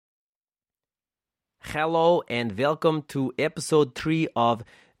Hello and welcome to episode 3 of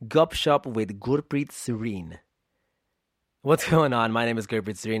Gupshup with Gurpreet Serene. What's going on? My name is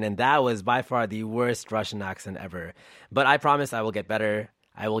Gurpreet Serene, and that was by far the worst Russian accent ever. But I promise I will get better.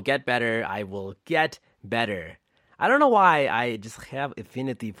 I will get better. I will get better. I don't know why I just have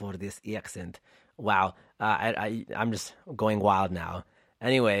affinity for this accent. Wow. I'm just going wild now.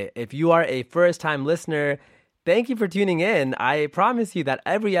 Anyway, if you are a first-time listener, thank you for tuning in. I promise you that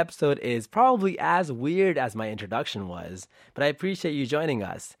every episode is probably as weird as my introduction was, but I appreciate you joining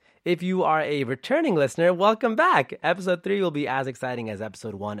us. If you are a returning listener, welcome back. Episode 3 will be as exciting as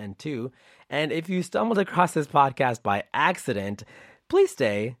episode 1 and 2. And if you stumbled across this podcast by accident, please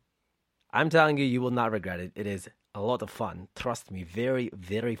stay. I'm telling you, you will not regret it. It is a lot of fun. Trust me, very,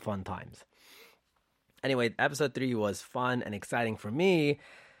 very fun times. Anyway, episode 3 was fun and exciting for me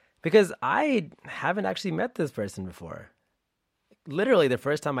because I haven't actually met this person before. Literally, the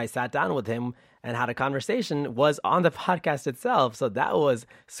first time I sat down with him and had a conversation was on the podcast itself, so that was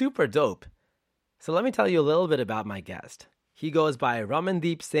super dope. So let me tell you a little bit about my guest. He goes by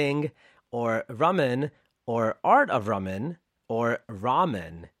Ramandip Singh, or Raman, or Art of Raman, or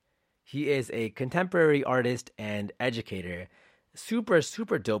Raman. He is a contemporary artist and educator. Super,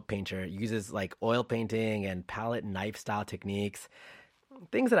 super dope painter. Uses like oil painting and palette knife style techniques.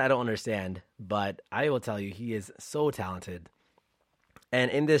 Things that I don't understand, but I will tell you, he is so talented.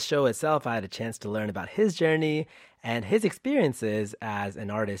 And in this show itself, I had a chance to learn about his journey and his experiences as an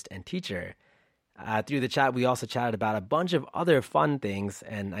artist and teacher. Through the chat, we also chatted about a bunch of other fun things,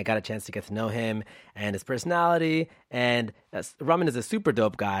 and I got a chance to get to know him and his personality. And Raman is a super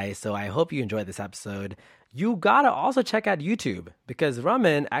dope guy, so I hope you enjoyed this episode. You gotta also check out YouTube, because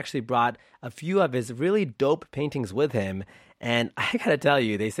Raman actually brought a few of his really dope paintings with him. And I gotta tell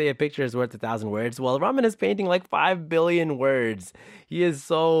you, they say a picture is worth 1,000 words. Well, Raman is painting like 5 billion words. He is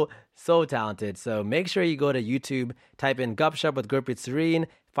so talented. So make sure you go to YouTube, type in Gupshup with Gurpreet Serene,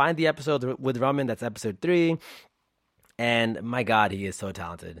 find the episode with Raman, that's episode 3. And my God, he is so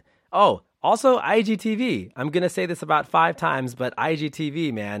talented. Oh, also IGTV. I'm gonna say this about 5 times, but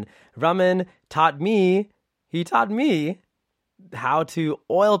IGTV, man. Raman taught me how to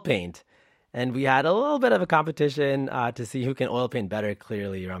oil paint. And we had a little bit of a competition to see who can oil paint better.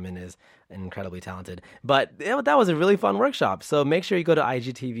 Clearly, Raman is incredibly talented. But that was a really fun workshop. So make sure you go to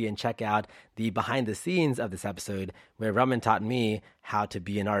IGTV and check out the behind the scenes of this episode where Raman taught me how to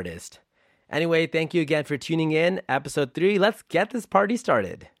be an artist. Anyway, thank you again for tuning in. Episode 3, let's get this party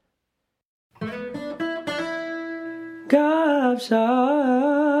started. Gupshup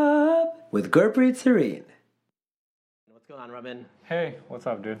with Gurpreet Serene. What's going on, Raman? Hey, what's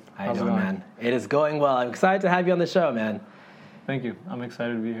up, dude? How you doing, man? It is going well. I'm excited to have you on the show, man. Thank you. I'm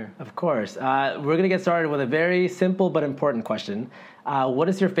excited to be here. Of course. We're going to get started with a very simple but important question. What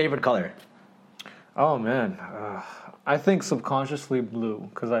is your favorite color? Oh, man. I think subconsciously blue,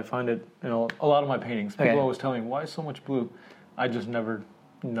 because I find it, a lot of my paintings. People always tell me, why so much blue? I just never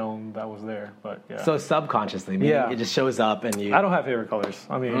known that was there, but yeah. So subconsciously, meaning it just shows up and you... I don't have favorite colors.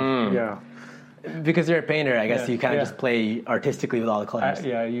 I mean, yeah. Because you're a painter, I guess you kind of just play artistically with all the colors.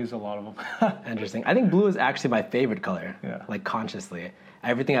 I use a lot of them. Interesting. I think blue is actually my favorite color, like consciously.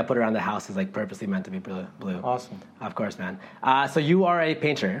 Everything I put around the house is like purposely meant to be blue. Awesome. Of course, man. So you are a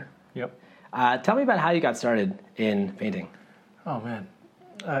painter. Yep. Tell me about how you got started in painting. Oh, man.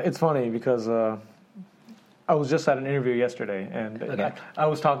 It's funny because I was just at an interview yesterday, and I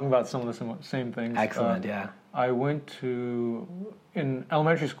was talking about some of the same things. Excellent, yeah. I went in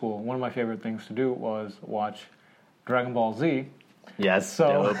elementary school, one of my favorite things to do was watch Dragon Ball Z. Yes,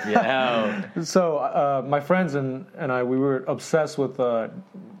 dope, yeah. So my friends and I, we were obsessed with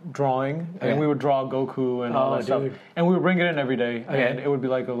drawing, and we would draw Goku and all that stuff. And we would bring it in every day, and it would be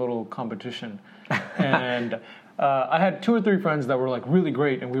like a little competition. And I had 2 or 3 friends that were like really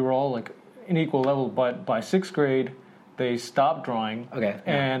great, and we were all like in equal level, but by 6th grade, they stopped drawing.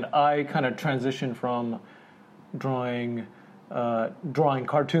 And I kind of transitioned from drawing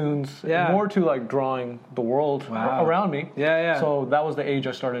cartoons more to like drawing the world around me. So that was the age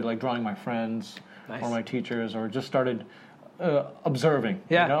I started like drawing my friends or my teachers, or just started observing,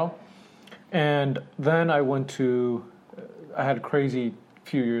 you know? And then I I had a crazy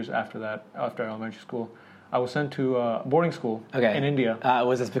few years after that, after elementary school. I was sent to boarding school in India.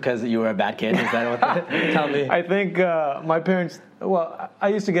 Was this because you were a bad kid? Is that what tell me? I think my parents, I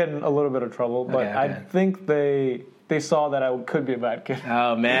used to get in a little bit of trouble, but I think they saw that I could be a bad kid.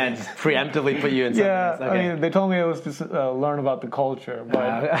 Oh, man. Just preemptively put you in something else. I mean, they told me it was to learn about the culture.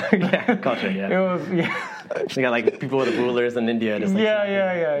 But culture, It was, They got like people with rulers in India. Just like,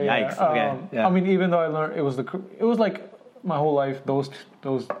 Yikes. I mean, even though I learned, it was like my whole life, those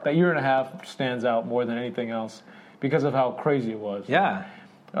that year and a half stands out more than anything else because of how crazy it was. Yeah.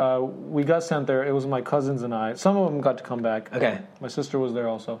 We got sent there. It was my cousins and I. Some of them got to come back. Okay. My sister was there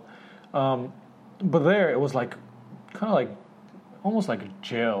also. But there, it was like, kind of like, almost like a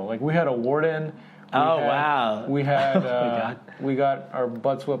jail. Like, we had a warden. Wow. We had, we got our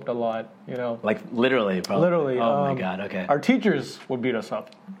butts whipped a lot, you know. Like, literally, probably. Literally. Oh, my God, okay. Our teachers would beat us up.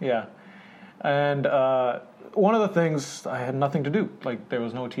 Yeah. And one of the things, I had nothing to do. Like, there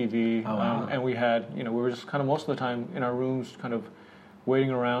was no TV. Oh, wow. And we had, you know, we were just kind of most of the time in our rooms kind of waiting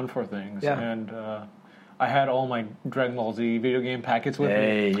around for things. Yeah. And I had all my Dragon Ball Z video game packets with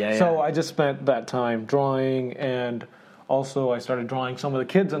me. Yeah, so I just spent that time drawing, and also I started drawing some of the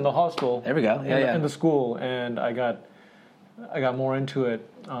kids in the hostel. There we go. In the school, and I got more into it.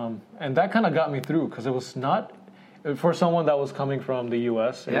 And that kind of got me through, because it was not, for someone that was coming from the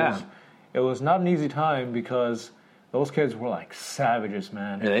U.S., it was not an easy time, because those kids were like savages,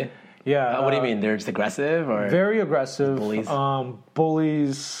 man. Really? Yeah. What do you mean? They're just aggressive, or very aggressive? Bullies.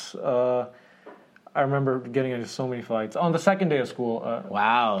 Bullies. I remember getting into so many fights on the second day of school.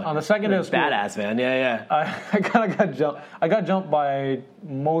 Wow. On the second day of school, badass, man. Yeah. I kind of got jumped. I got jumped by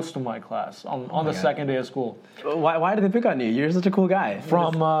most of my class on the second day of school. Why did they pick on you? You're such a cool guy.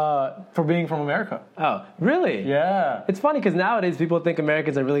 For being from America. Oh, really? Yeah. It's funny because nowadays people think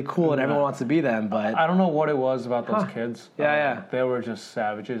Americans are really cool and everyone wants to be them, but I don't know what it was about those kids. Yeah. They were just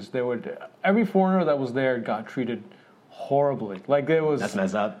savages. Every foreigner that was there got treated horribly. Like, it was. That's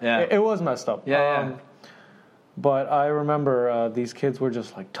messed up. Yeah. It was messed up. Yeah. But I remember these kids were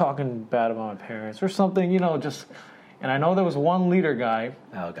just like talking bad about my parents or something, you know, just. And I know there was one leader guy.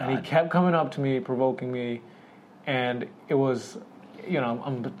 Oh, God. And he kept coming up to me, provoking me, and it was, you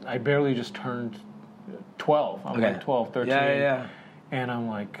know, I barely just turned 12. I'm like 12, 13. Yeah. And I'm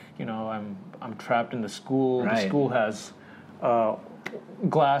like, you know, I'm trapped in the school. Right. The school has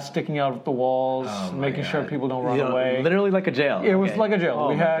glass sticking out of the walls, making sure people don't run away. Literally like a jail. It was like a jail.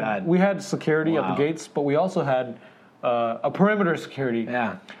 Oh, we had security at the gates, but we also had a perimeter security.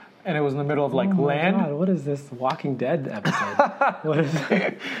 Yeah. And it was in the middle of like land. God, what is this Walking Dead episode? What is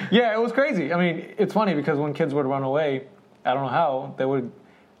it? Yeah, it was crazy. I mean, it's funny because when kids would run away, I don't know how, they would,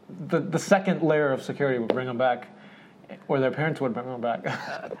 the second layer of security would bring them back, or their parents would bring them back.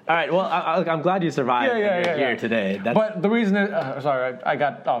 All right, well, I'm glad you survived here today. But the reason is, sorry, I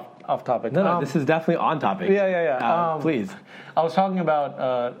got off topic. No, this is definitely on topic. Yeah. Please. I was talking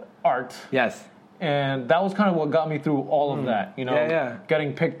about art. Yes. And that was kind of what got me through all of that, you know,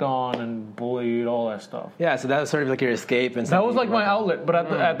 getting picked on and bullied, all that stuff. Yeah, so that was sort of like your escape. And that was like my outlet, but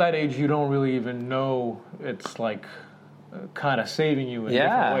at that age, you don't really even know it's like kind of saving you in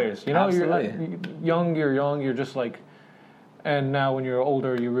different ways. You know, you're young, you're just like, and now when you're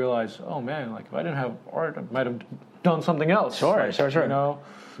older, you realize, oh man, like if I didn't have art, I might have done something else. Sure. You know?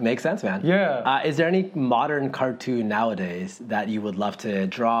 Makes sense, man. Yeah. Is there any modern cartoon nowadays that you would love to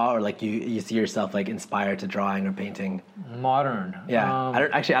draw, or like you see yourself like inspired to drawing or painting? Modern. Yeah.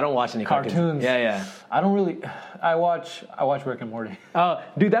 I don't watch any cartoons. Yeah. I don't really. I watch Rick and Morty. Oh,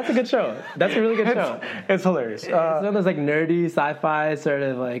 dude, that's a good show. That's a really good show. It's hilarious. It's one of those like nerdy sci-fi sort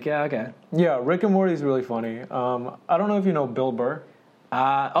of like Yeah, Rick and Morty is really funny. I don't know if you know Bill Burr.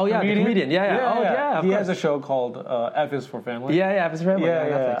 The comedian. Yeah. He has a show called F is for Family. Yeah, F is for Family.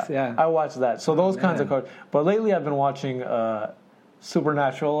 Netflix. I watch that. So those kinds of cartoons. But lately I've been watching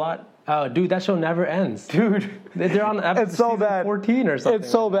Supernatural a lot. Oh, dude, that show never ends. Dude. They're on episode so bad. 14 or something.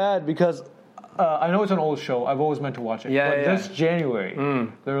 It's so bad because I know it's an old show. I've always meant to watch it. This January,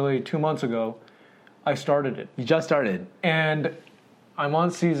 literally 2 months ago, I started it. You just started? And I'm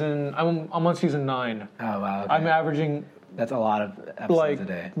on season 9. Oh, wow. Okay. I'm averaging... That's a lot of episodes a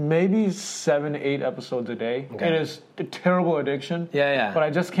day. Maybe 7-8 episodes a day. Okay. It is a terrible addiction. Yeah. But I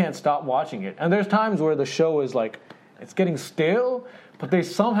just can't stop watching it. And there's times where the show is like, it's getting stale, but they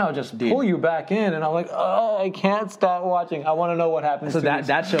somehow just pull you back in. And I'm like, I can't stop watching. I want to know what happens. So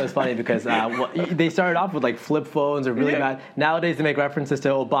that show is funny because they started off with like flip phones or really bad. Nowadays they make references to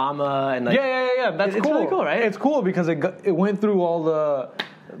Obama and like. Yeah. That's cool. It's really cool, right? It's cool because it went through all the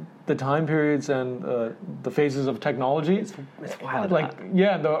time periods and the phases of technology. It's wild. Like,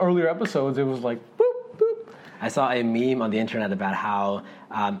 the earlier episodes, it was like, boop, boop. I saw a meme on the internet about how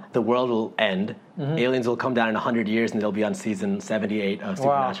the world will end. Mm-hmm. Aliens will come down in 100 years and they'll be on season 78 of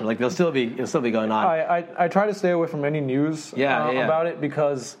Supernatural. Like, it'll still be going on. I try to stay away from any news about it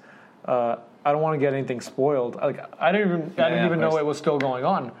because I don't want to get anything spoiled. Like I didn't even know it was still going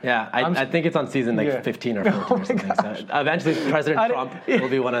on. Yeah, I think it's on season 15 or 14 or something. So eventually, President Trump will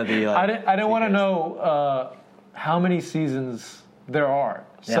be one of the. I didn't want to know how many seasons there are.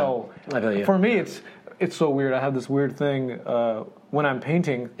 So for me, it's so weird. I have this weird thing when I'm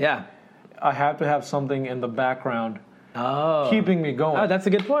painting, I have to have something in the background keeping me going. Oh, that's a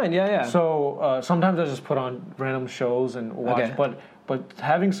good point. Yeah. So sometimes I just put on random shows and watch, but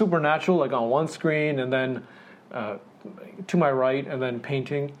having Supernatural like on one screen and then to my right and then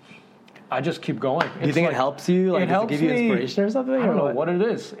painting, I just keep going. Do you think it helps you? Like, does it give you inspiration or something? I don't know what it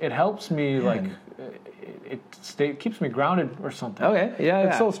is. It helps me it keeps me grounded or something. Okay,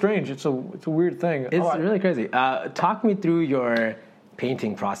 It's so strange. It's a weird thing. It's really crazy. Talk me through your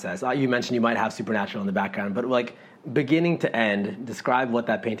painting process. You mentioned you might have Supernatural in the background, but like beginning to end, describe what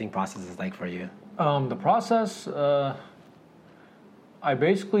that painting process is like for you. The process, I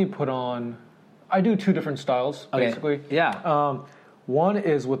basically I do two different styles, basically. Yeah. One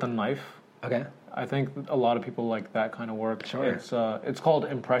is with a knife. Okay. I think a lot of people like that kind of work. Sure. It's called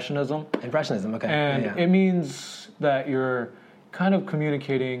impressionism. Impressionism, okay. And it means that you're kind of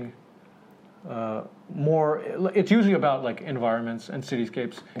communicating more. It's usually about like environments and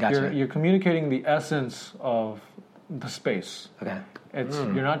cityscapes. Gotcha. You're communicating the essence of the space. Okay.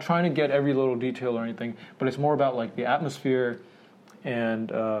 You're not trying to get every little detail or anything, but it's more about like the atmosphere and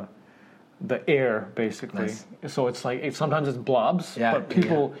the air, basically. Nice. So it's like sometimes it's blobs, but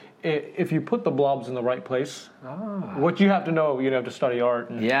people, if you put the blobs in the right place, what you have to know, you have to study art.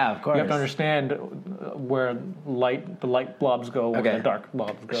 And of course. You have to understand where the light blobs go, where the dark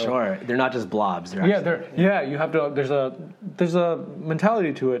blobs go. Sure, they're not just blobs. You have to. There's a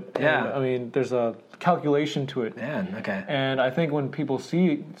mentality to it. Yeah. And, I mean, there's a calculation to it. Man, okay. And I think when people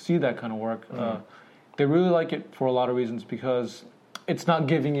see that kind of work, they really like it for a lot of reasons because it's not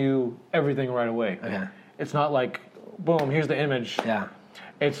giving you everything right away. Okay. It's not like, boom, here's the image. Yeah.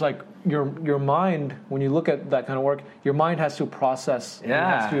 It's like your mind, when you look at that kind of work, your mind has to process.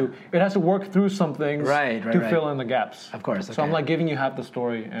 Yeah. It has to work through some things to fill in the gaps. Of course. Okay. So I'm like giving you half the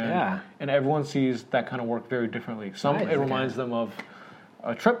story, and everyone sees that kind of work very differently. Some it reminds them of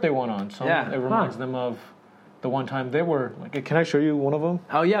a trip they went on. Some it reminds them of the one time they were like. Can I show you one of them?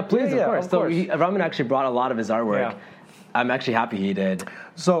 Oh yeah, please, of course. Of course. So Raman actually brought a lot of his artwork. Yeah. I'm actually happy he did.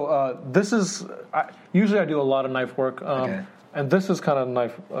 So this is usually I do a lot of knife work. And this is kind of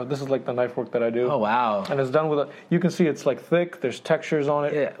knife. This is like the knife work that I do. Oh wow! And it's done with you can see it's like thick. There's textures on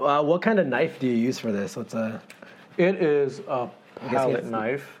it. Yeah. What kind of knife do you use for this? It is a palette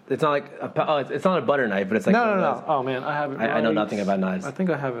knife. It's not like it's not a butter knife, but it's like no. Oh man, I have it. I know nothing about knives. I think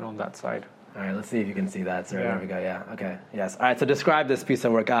I have it on that side. All right, let's see if you can see that. So there we go. Yeah. Okay. Yes. All right. So describe this piece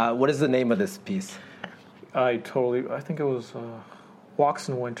of work. What is the name of this piece? I think it was Walks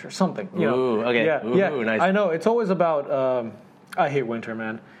in Winter, something. Ooh, okay. Yeah, Nice. I know. It's always about, I hate winter,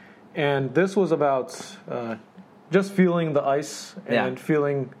 man. And this was about just feeling the ice and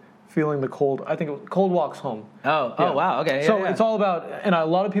feeling the cold. I think it was Cold Walks Home. Oh, wow. Okay. So it's all about, and a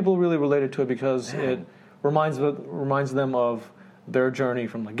lot of people really related to it because it reminds them of their journey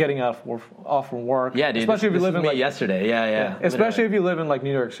from like getting off from work. Yeah, dude. Especially if you live in like yesterday. Yeah. Especially if you live in like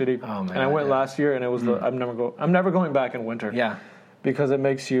New York City. Oh man. And I went last year, and it was I'm never going back in winter. Yeah. Because it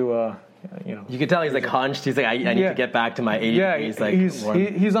makes you, You can tell he's like hunched. He's like, I need to get back to my 80 degrees. Like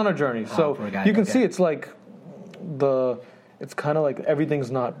he's on a journey. So you can see it's like it's kind of like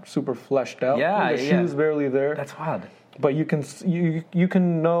everything's not super fleshed out. Yeah, the shoe's barely there. That's wild. But you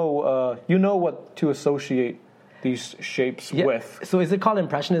can know what to associate these shapes with. So is it called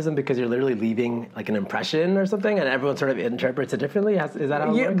impressionism because you're literally leaving like an impression or something, and everyone sort of interprets it differently? Is that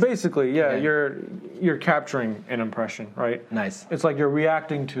how it works? Basically, yeah. Okay. You're capturing an impression, right? Nice. It's like you're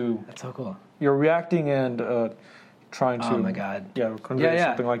reacting to. That's so cool. You're reacting and trying to. Oh my god. Yeah, convey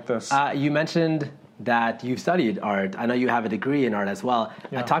something like this. You mentioned that you've studied art. I know you have a degree in art as well.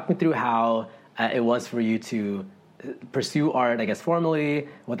 Yeah. Talk me through how it was for you to pursue art, I guess, formally,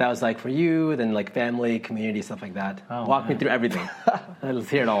 what that was like for you, then like family, community, stuff like that. Walk me through everything. Let's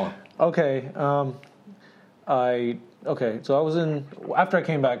hear it all. Okay. So I was after I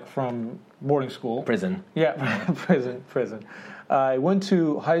came back from boarding school. Prison. Yeah, prison. I went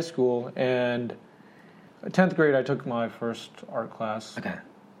to high school, and 10th grade I took my first art class. Okay.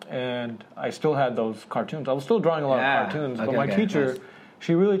 And I still had those cartoons. I was still drawing a lot of cartoons, but my teacher,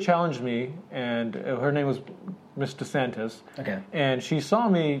 she really challenged me, and her name was Miss DeSantis. Okay. And she saw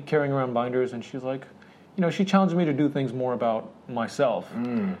me carrying around binders, and she's like, she challenged me to do things more about myself.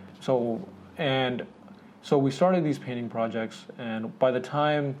 So we started these painting projects, and by the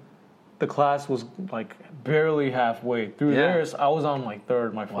time the class was like barely halfway through theirs, I was on my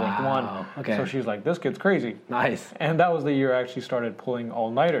third, my fourth one. Okay. So she was like, this kid's crazy. Nice. And that was the year I actually started pulling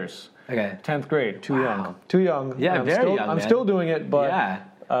all-nighters. Okay. 10th grade, too young. Yeah, very young, I'm still doing it, but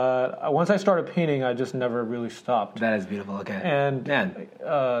once I started painting, I just never really stopped. That is beautiful. Okay. And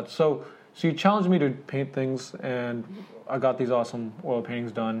so So he challenged me to paint things, and I got these awesome oil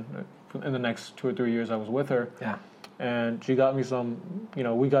paintings done in the next 2 or 3 years I was with her. Yeah. And she got me some,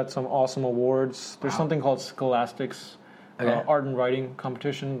 we got some awesome awards. There's something called Scholastics, art and writing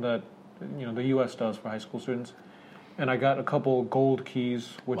competition that, the U.S. does for high school students. And I got a couple gold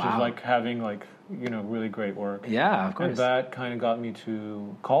keys, which is like having really great work. Yeah, of course. And that kind of got me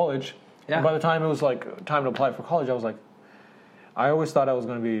to college. Yeah. And by the time it was like time to apply for college, I was like, I always thought I was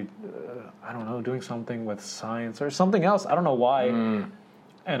going to be, doing something with science or something else. I don't know why.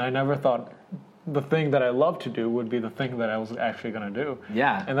 And I never thought the thing that I love to do would be the thing that I was actually going to do.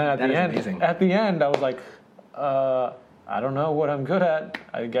 Yeah. And then at the end, I was like, I don't know what I'm good at.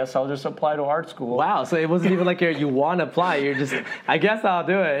 I guess I'll just apply to art school. Wow. So it wasn't even like you want to apply. You're just, I guess I'll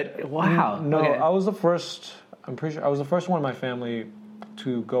do it. Wow. No, okay. I was the first, I'm pretty sure I was the first one in my family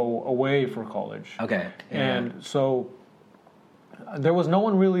to go away for college. Okay. Yeah. And so there was no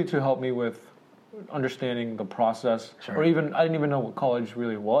one really to help me with understanding the process, or even I didn't even know what college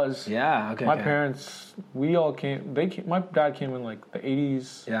really was. Yeah, okay. My parents, we all came. My dad came in like the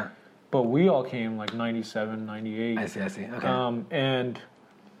 80s. Yeah. But we all came like 97, 98. I see. Okay.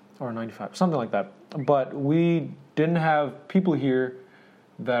 Or 95, something like that. But we didn't have people here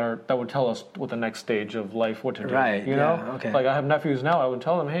that would tell us what the next stage of life, what to do. Right. You know? Okay. Like I have nephews now. I would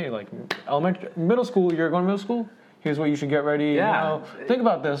tell them, hey, like middle school. You're going to middle school. Here's what you should get ready. Yeah. Think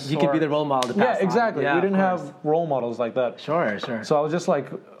about this. You could be the role model to pass on. Exactly. Yeah, we didn't have role models like that. Sure. So I was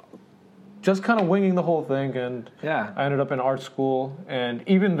just kind of winging the whole thing, and I ended up in art school, and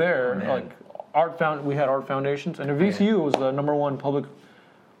even there, we had art foundations, and at VCU was the #1 public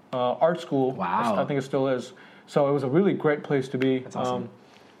art school. Wow. I think it still is. So it was a really great place to be. That's awesome.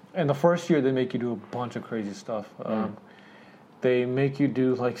 And the first year, they make you do a bunch of crazy stuff. They make you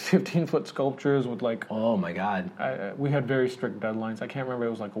do 15-foot sculptures with Oh my God. we had very strict deadlines. I can't remember.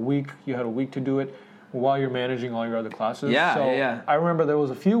 It was like a week. You had a week to do it while you're managing all your other classes. Yeah. I remember there was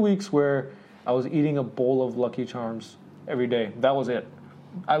a few weeks where I was eating a bowl of Lucky Charms every day. That was it.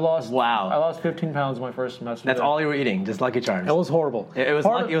 I lost 15 pounds my first semester. That's all you were eating, just Lucky Charms. It was horrible. It was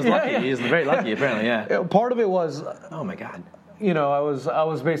lucky. Yeah. He was very lucky, apparently. Yeah. Part of it was. Oh my God. I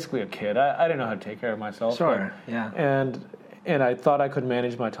was basically a kid. I didn't know how to take care of myself. Sure. Yeah. And I thought I could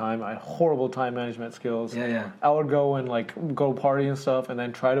manage my time. I had horrible time management skills. Yeah. I would go and go party and stuff, and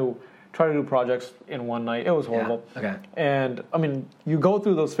then try to do projects in one night. It was horrible. Yeah. Okay. And I mean, you go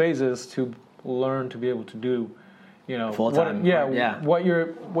through those phases to learn to be able to do, full time. What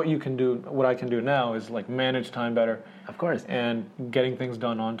you can do. What I can do now is manage time better. Of course. And getting things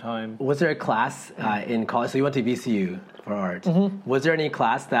done on time. Was there a class in college? So you went to VCU for art. Mm-hmm. Was there any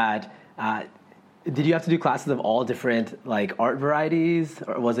class that? Did you have to do classes of all different art varieties,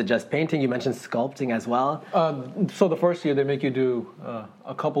 or was it just painting? You mentioned sculpting as well. So the first year they make you do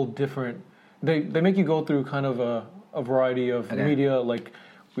a couple different. They make you go through kind of a variety of media.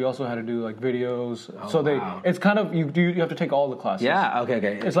 We also had to do videos. It's kind of you have to take all the classes. Yeah.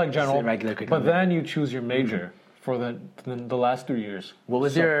 Okay. It's like general, it's regular curriculum. But then you choose your major for the last 3 years. What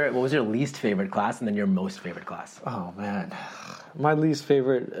was your least favorite class, and then your most favorite class? Oh man, my least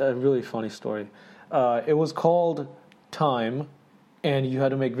favorite. Really funny story. It was called Time, and you had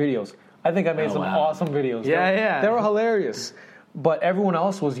to make videos. I think I made some awesome videos. Yeah. They were hilarious. But everyone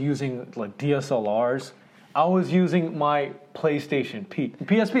else was using DSLRs. I was using my PlayStation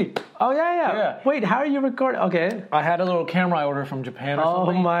PSP. Oh yeah. Wait, how are you recording? Okay. I had a little camera I ordered from Japan or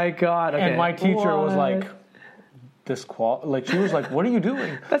something. Oh my God. Okay. And my teacher was like, she was like, "What are you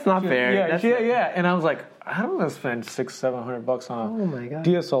doing?" That's not fair. Yeah. And I was like, I don't want to spend $600-700 on a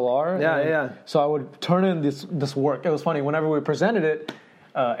DSLR. Yeah. So I would turn in this work. It was funny. Whenever we presented it,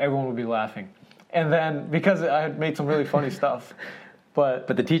 everyone would be laughing. And then because I had made some really funny stuff, but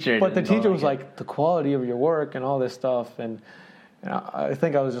the teacher was like, the quality of your work and all this stuff. And I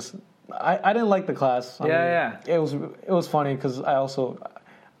think I was just I didn't like the class. It was funny because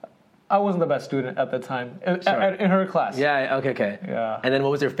I wasn't the best student at the time in her class. Yeah. Okay. Yeah. And then what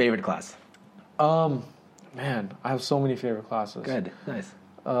was your favorite class? Man, I have so many favorite classes. Good. Nice.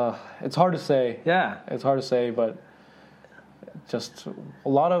 It's hard to say. Yeah. It's hard to say, but just a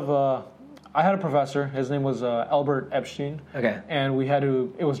lot of... I had a professor. His name was Albert Epstein. Okay. And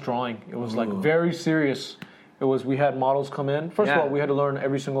it was drawing. It was very serious. We had models come in. First of all, we had to learn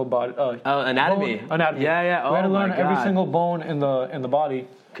every single body... anatomy. Bone, anatomy. Yeah. We had to learn every single bone in the body.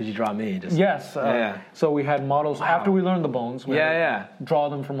 Could you draw me? Yes. So we had models. Wow. After we learned the bones, we had to draw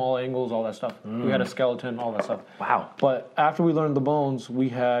them from all angles, all that stuff. We had a skeleton, all that stuff. Wow. But after we learned the bones, we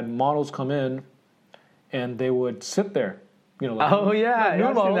had models come in, and they would sit there. New models.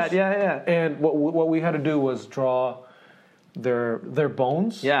 That. Yeah. And what we had to do was draw their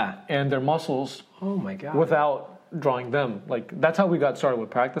bones and their muscles. Oh my God. Without drawing them. Like, that's how we got started with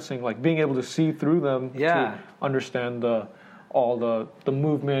practicing, like being able to see through them to understand all the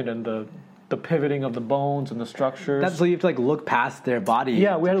movement and the pivoting of the bones and the structures. That's so you have to like look past their body we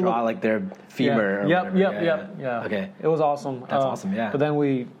had to draw like their femur. Yeah. Okay. It was awesome. That's awesome, yeah. But then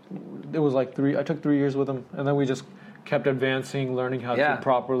it was like I took 3 years with them, and then we just kept advancing, learning how to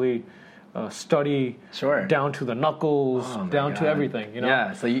properly study down to the knuckles, down to everything, you know?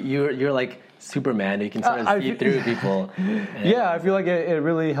 Yeah, so you're like Superman. You can sort of see through people. I feel like it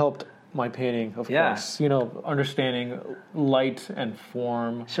really helped my painting, of course. You know, understanding light and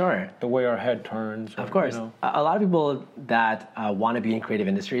form. Sure. The way our head turns. Of course. You know. A lot of people that want to be in creative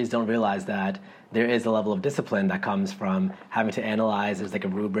industries don't realize that there is a level of discipline that comes from having to analyze. There's like a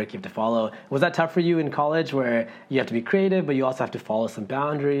rubric you have to follow. Was that tough for you in college where you have to be creative, but you also have to follow some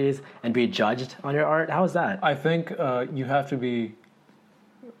boundaries and be judged on your art? How was that? I think you have to be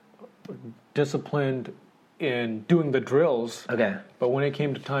disciplined in doing the drills. Okay. But when it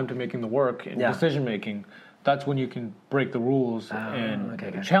came to time to making the work and decision making, that's when you can break the rules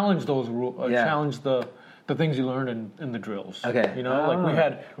and challenge those rules, challenge the things you learned in the drills. Okay. You know,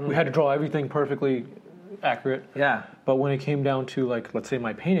 like we had to draw everything perfectly accurate. Yeah. But when it came down to, like, let's say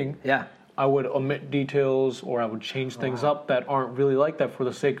my painting, I would omit details or I would change things up that aren't really like that for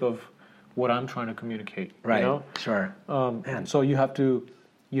the sake of what I'm trying to communicate. Right. You know? Sure. And so you have to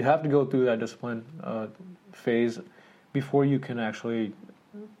go through that discipline phase before you can actually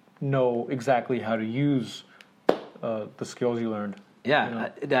know exactly how to use the skills you learned. Yeah.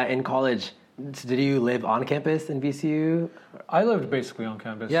 You know? In college, did you live on campus in VCU? I lived basically on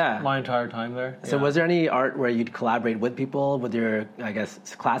campus my entire time there. So was there any art where you'd collaborate with people, with your, I guess,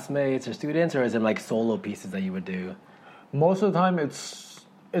 classmates or students, or is it like solo pieces that you would do? Most of the time it's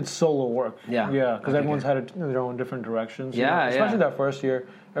solo work. Yeah. Because everyone's had their own different directions. Especially that first year,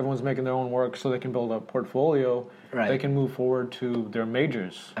 everyone's making their own work so they can build a portfolio. Right. They can move forward to their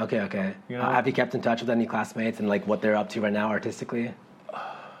majors. Okay. You know? Have you kept in touch with any classmates and like what they're up to right now artistically?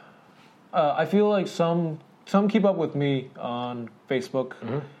 I feel like some keep up with me on Facebook.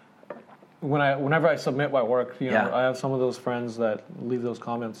 Mm-hmm. Whenever I submit my work, you know, I have some of those friends that leave those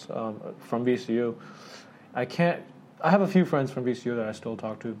comments from VCU. I have a few friends from VCU that I still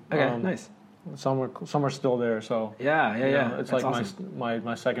talk to. Okay, nice. Some are still there, so you know, it's that's like awesome.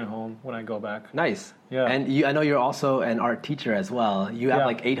 my second home when I go back. Nice. Yeah. And I know you're also an art teacher as well. You have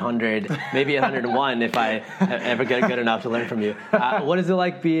like 800, maybe 101 if I ever get good enough to learn from you. What is it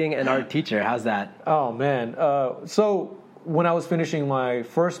like being an art teacher? How's that? Oh man. So when I was finishing my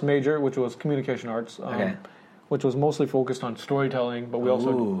first major, which was communication arts, which was mostly focused on storytelling, but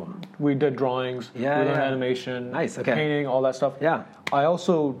we did drawings, we learned animation, painting, all that stuff. Yeah. I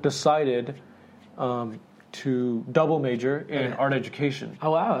also decided to double major in art education.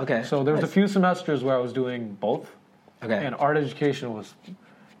 Oh wow, okay. So there was a few semesters where I was doing both. Okay. And art education was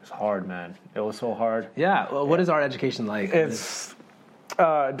hard, man. It was so hard. Yeah. Well, what is art education like? It's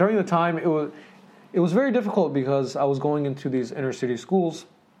during the time it was very difficult because I was going into these inner city schools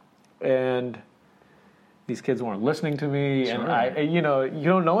and these kids weren't listening to me, and you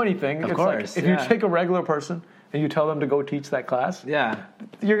don't know anything. Of course. Like if you take a regular person and you tell them to go teach that class,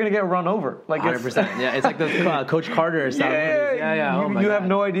 you're gonna get run over. Like 100%. Yeah, it's like the Coach Carter style movies. Yeah. You have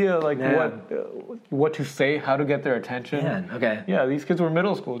no idea what to say, how to get their attention. Man, okay. Yeah, these kids were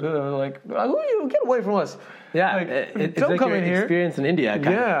middle school too. They were like, "Who are you? Get away from us!" Yeah, it's don't like come your in here. Experience in India.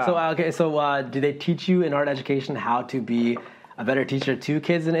 Yeah. So do they teach you in art education how to be a better teacher to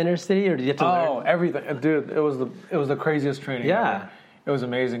kids in inner city, or did you have to learn? Oh, everything, dude! It was the craziest training. Yeah. Ever. It was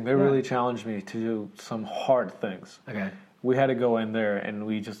amazing. They really challenged me to do some hard things. Okay. We had to go in there and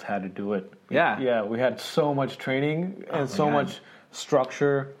we just had to do it. Yeah. Yeah, we had so much training and so much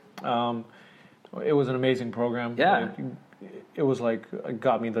structure. It was an amazing program. Yeah. It was like it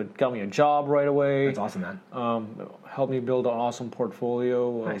got me a job right away. That's awesome, man. Helped me build an awesome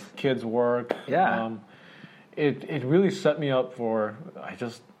portfolio of kids' work. Yeah. It really set me up for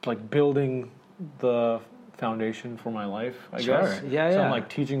building the foundation for my life, I guess. Yeah. So I'm like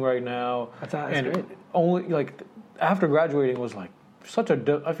teaching right now. That's great. Only like after graduating was like such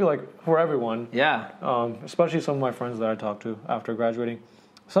I feel like for everyone. Yeah. Especially some of my friends that I talked to after graduating,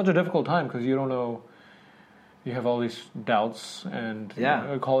 such a difficult time because you don't know. You have all these doubts, and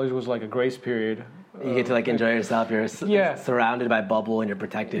college was like a grace period. You get to like enjoy yourself. You're surrounded by a bubble, and you're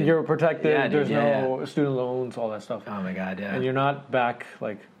protected. You're protected. Yeah, there's no student loans, all that stuff. Oh my God, yeah. And you're not back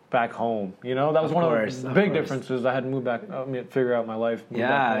home. You know, that was one of the big differences. I had to move back, figure out my life. Move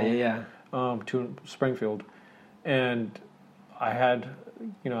back home, to Springfield, and I had,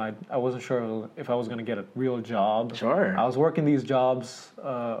 I wasn't sure if I was going to get a real job. Sure. I was working these jobs,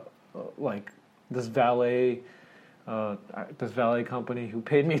 like this valet company who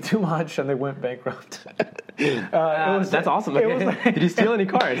paid me too much, and they went bankrupt. That's awesome. Okay. Did you steal any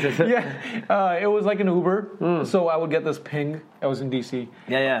cars? Yeah, it was like an Uber. So I would get this ping. I was in DC.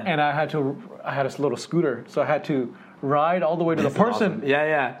 Yeah. And I had a little scooter, so I had to ride all the way to the person. Awesome.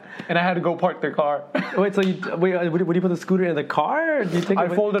 Yeah. And I had to go park their car. Wait, so would you put the scooter in the car? Or do you take I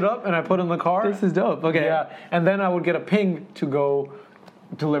fold it up and I put it in the car. This is dope. Okay. Yeah, and then I would get a ping to go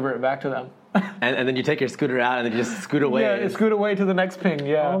deliver it back to them. And then you take your scooter out and then you just scoot away. Yeah, it scoot away to the next ping.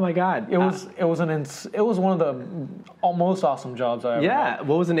 Yeah. Oh my God. It was one of the most awesome jobs I ever had.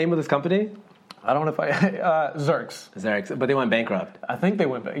 What was the name of this company? I don't know if Xerx, but they went bankrupt. I think they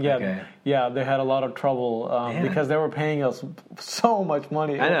went bankrupt. Yeah, okay. Yeah, they had a lot of trouble because they were paying us so much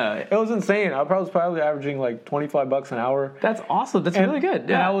money. I know. It was insane. I was probably averaging like $25 an hour. That's awesome. That's really good.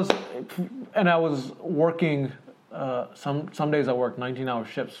 Yeah. And I was working. Some days I worked 19-hour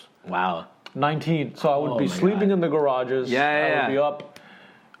shifts. Wow. 19. So I would be sleeping in the garages. I would be up.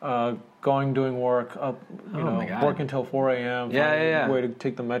 Doing work, working till 4 a.m. Way to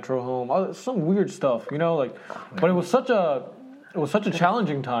take the metro home. Some weird stuff, but it was such a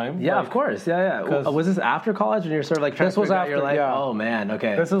challenging time. Yeah, of course. Yeah. Was this after college when you're sort of like trying to figure out your life? Yeah. Oh man,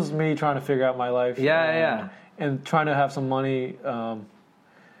 okay. This is me trying to figure out my life. Yeah. And trying to have some money,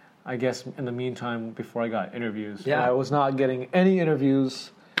 I guess, in the meantime before I got interviews. Yeah. I was not getting any interviews,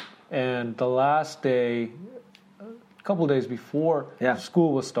 and the last day, a couple of days before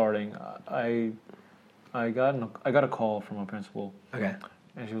school was starting, I got a call from my principal. Okay.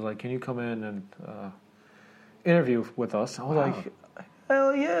 And she was like, "Can you come in and interview with us?" I was like,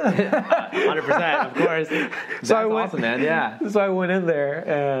 "Hell yeah!" 100%, of course. That's awesome, man. Yeah. So I went in there,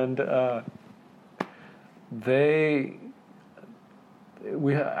 and I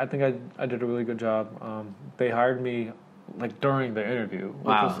think I did a really good job. They hired me like during the interview, which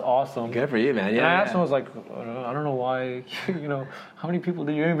was awesome. Good for you, man. Yeah. And I asked him, I was like, I don't know why, how many people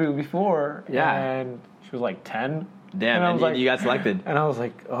did you interview before? Yeah. And she was like 10. Damn, and you got selected. And I was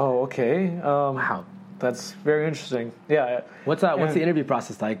like, oh, okay. Wow. That's very interesting. Yeah. What's the interview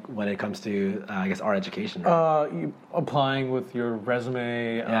process like when it comes to, I guess, art education? You applying with your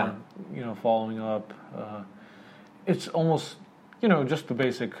resume, following up. It's almost, just the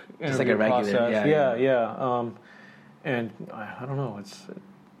basic interview just like a regular, process. Yeah. And I don't know. I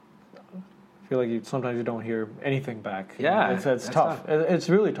feel like sometimes you don't hear anything back. Yeah, it's tough. It's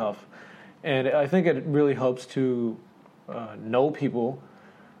really tough, and I think it really helps to know people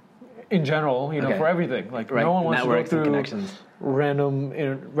in general. For everything. Like no one wants networks to go through connections.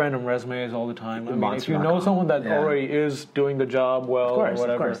 random resumes all the time. I mean, if you know someone that already is doing the job well, or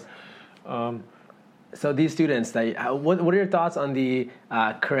whatever. Of course. So these students, what are your thoughts on the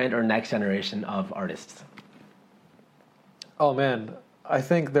current or next generation of artists? Oh man, I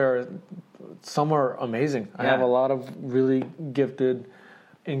think some are amazing. I have a lot of really gifted,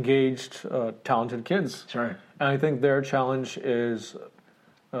 engaged, talented kids. Sure. And I think their challenge is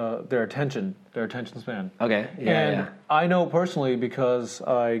their attention span. Okay. And I know personally because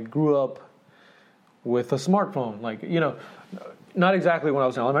I grew up with a smartphone. Like, not exactly when I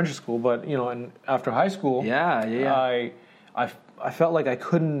was in elementary school, but, and after high school. I felt like I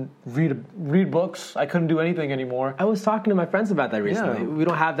couldn't read books. I couldn't do anything anymore. I was talking to my friends about that recently. Yeah. We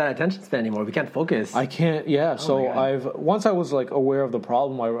don't have that attention span anymore. We can't focus. I can't. Yeah. So once I was like aware of the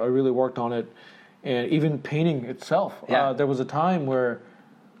problem, I really worked on it, and even painting itself. Yeah. There was a time where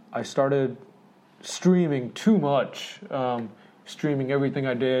I started streaming too much, streaming everything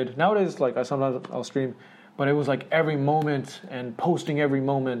I did. Nowadays, like sometimes I'll stream, but it was like every moment and posting every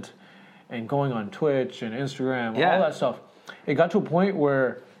moment, and going on Twitch and Instagram, all that stuff. It got to a point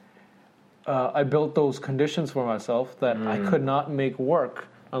where I built those conditions for myself that I could not make work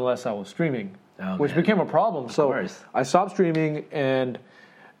unless I was streaming, which became a problem. So I stopped streaming, and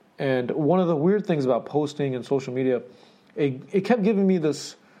one of the weird things about posting and social media, it kept giving me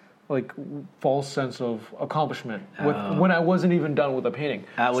this like false sense of accomplishment when I wasn't even done with the painting.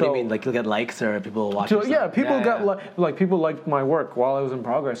 What do you mean? Like, look at likes or people watching? Yeah, people people liked my work while I was in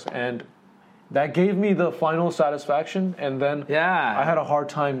progress, and that gave me the final satisfaction, and then I had a hard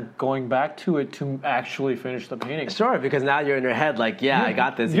time going back to it to actually finish the painting. Sure, because now you're in your head like, I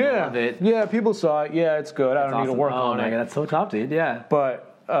got this. You love it. Yeah, people saw it. Yeah, it's good. I don't need to work on it. God, that's so tough, dude. Yeah. But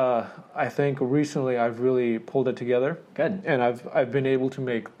I think recently I've really pulled it together. Good. And I've been able to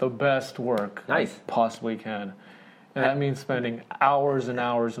make the best work I possibly can. And that means spending hours and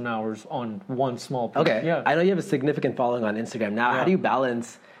hours and hours on one small piece. Okay. Yeah. I know you have a significant following on Instagram now. How do you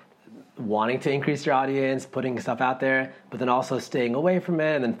balance wanting to increase your audience, putting stuff out there, but then also staying away from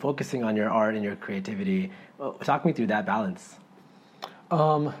it and then focusing on your art and your creativity. Well, talk me through that balance.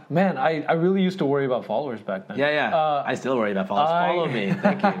 Man, I really used to worry about followers back then. Yeah. I still worry about followers. Follow me.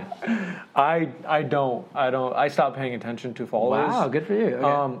 Thank you. I don't. I stopped paying attention to followers. Wow, good for you.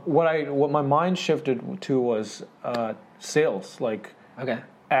 Okay. What my mind shifted to was sales, like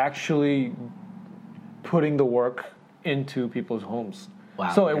actually putting the work into people's homes.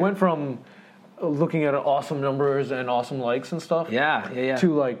 Wow. So it went from looking at awesome numbers and awesome likes and stuff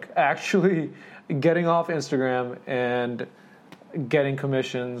to like actually getting off Instagram and getting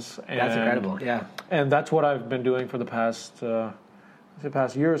commissions. That's incredible. Yeah. And that's what I've been doing for the past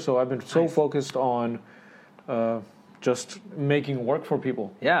year or so. I've been so focused on just making work for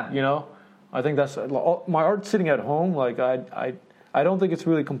people. Yeah. You know, I think that's my art sitting at home. Like I don't think it's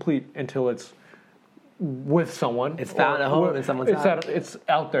really complete until it's with someone. It's found a home in someone's house. It's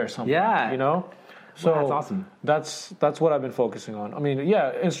out there somewhere. Yeah. You know. So that's awesome. That's what I've been focusing on. I mean,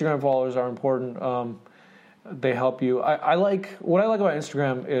 yeah, Instagram followers are important. They help you. What I like about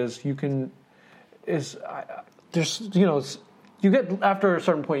Instagram is you get after a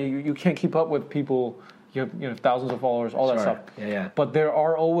certain point you can't keep up with people. You have thousands of followers, all that stuff. Yeah. But there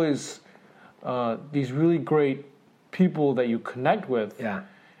are always these really great people that you connect with. Yeah.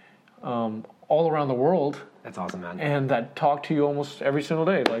 All around the world. That's awesome, man. And that talk to you almost every single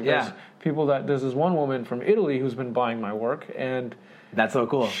day. Like there's this one woman from Italy who's been buying my work, and that's so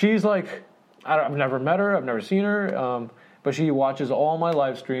cool. She's like, I've never met her, I've never seen her, but she watches all my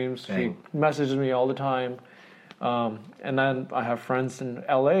live streams. Dang. She messages me all the time. And then I have friends in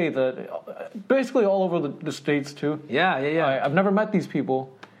LA that basically all over the States too. Yeah. I've never met these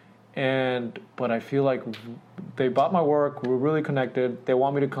people, but I feel like they bought my work. We're really connected. They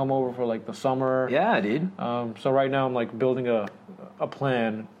want me to come over for like the summer. Yeah, dude. So right now I'm like building a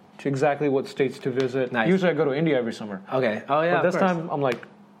plan to exactly what states to visit. Nice. Usually I go to India every summer. Okay. Oh yeah. But this time I'm like,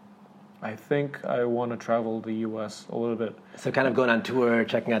 I think I want to travel the U.S. a little bit. So kind of going on tour,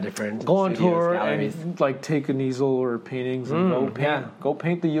 checking out different go on studios, tour galleries. And like take an easel or paintings and go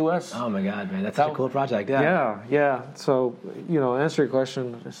paint the U.S. Oh my God, man, that's such a cool project. Yeah. So answer your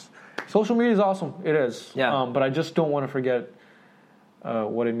question. Social media is awesome. It is. Yeah. But I just don't want to forget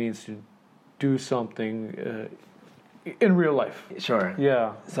what it means to do something in real life. Sure.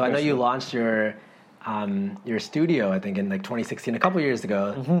 Yeah. So I know you launched your studio, I think, in like 2016, a couple years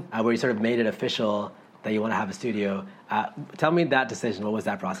ago, where you sort of made it official that you want to have a studio. Tell me that decision. What was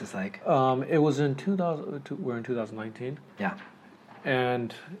that process like? It was in 2000. We're in 2019. Yeah.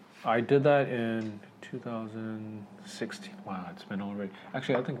 And I did that in 2016. Wow, it's been already.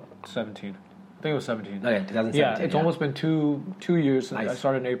 Actually, I think 17. I think it was 17. Okay, 2017. Yeah, it's almost been two years since I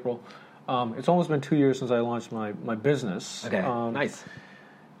started in April. It's almost been 2 years since I launched my business. Okay, nice.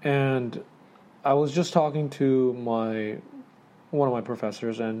 And I was just talking to one of my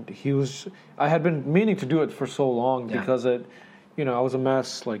professors, and I had been meaning to do it for so long because I was a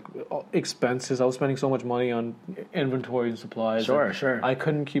mess, like expenses. I was spending so much money on inventory and supplies. Sure. I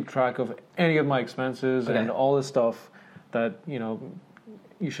couldn't keep track of any of my expenses and all this stuff that,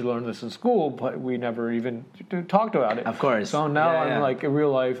 you should learn this in school, but we never even talked about it. Of course. So now I'm like in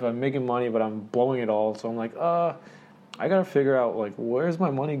real life, I'm making money, but I'm blowing it all. So I'm like, I gotta figure out like where's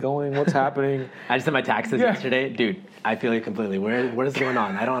my money going, what's happening. I just did my taxes yesterday, dude. I feel you completely. What is going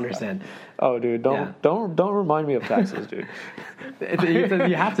on? I don't understand. Oh, dude, don't remind me of taxes, dude.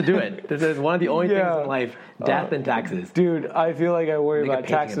 You have to do it. This is one of the only things in life: death and taxes. Dude, I feel like I worry about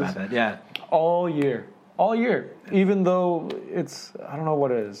taxes all year. Even though I don't know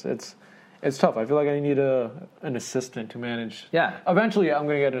what it is. It's tough. I feel like I need an assistant to manage. Yeah. Eventually, I'm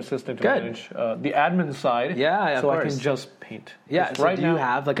going to get an assistant to manage the admin side. Yeah, so I can just paint. Yeah. So do you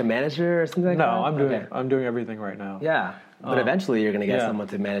have like a manager or something like that? No, I'm doing everything right now. Yeah. But eventually, you're going to get someone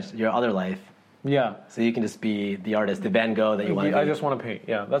to manage your other life. Yeah. So you can just be the artist, the Van Gogh that you want to be. I just want to paint.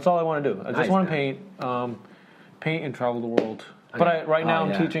 Yeah, that's all I want to do. I just want to paint and travel the world. Okay. But right now,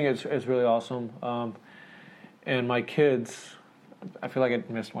 I'm teaching. It's really awesome. And my kids. I feel like I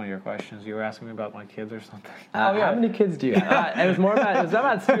missed one of your questions. You were asking me about my kids or something. How many kids do you have? It was not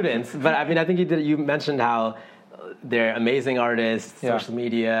about students, but I mean, I think you mentioned how they're amazing artists, social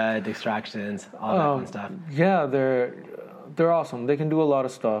media, distractions, all that fun stuff. Yeah, they're awesome. They can do a lot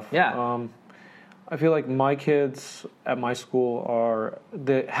of stuff. Yeah. I feel like my kids at my school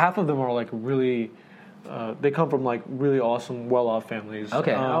half of them are like really. They come from like really awesome, well-off families.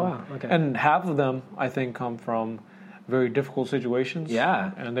 Okay. Wow. Okay. And half of them, I think, come from very difficult situations.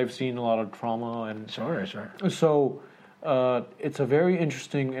 Yeah. And they've seen a lot of trauma and Sure. So it's a very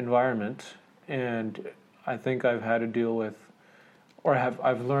interesting environment, and I think I've had to deal with or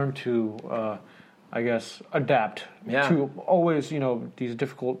I've learned to, I guess, adapt to always, these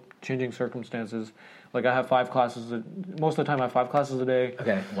difficult changing circumstances. Like I have 5 classes. Most of the time, I have 5 classes a day.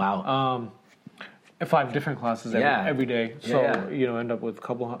 Okay. Wow. 5 different classes every day. So end up with a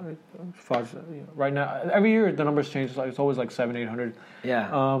couple hundred, 5. Right now, every year the numbers change. It's always like 700, 800.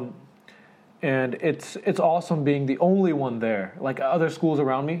 Yeah. And it's awesome being the only one there. Like other schools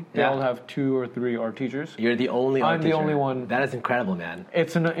around me, they all have 2 or 3 art teachers. You're the only art teacher. I'm the only one. That is incredible, man.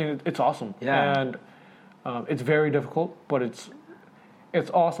 It's awesome. Yeah. And it's very difficult, but it's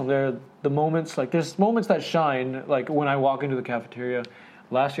awesome. There's moments that shine, like when I walk into the cafeteria.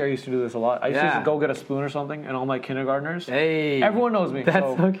 Last year I used to do this a lot. I used to go get a spoon or something, and all my kindergartners, everyone knows me.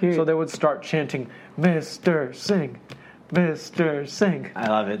 That's so cute. So they would start chanting, Mr. Singh. Mr. Singh. I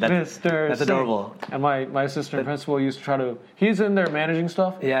love it. That's adorable. And my assistant principal used to try to, he's in there managing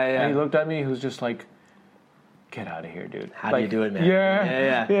stuff. Yeah. And he looked at me, he was just like, get out of here, dude. How do you do it, man?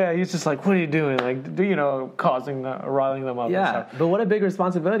 Yeah. He's just like, what are you doing? Like, riling them up. Yeah. But what a big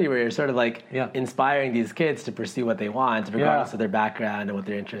responsibility where you're sort of like inspiring these kids to pursue what they want, regardless of their background and what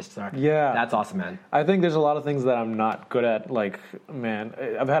their interests are. Yeah. That's awesome, man. I think there's a lot of things that I'm not good at. Like, man,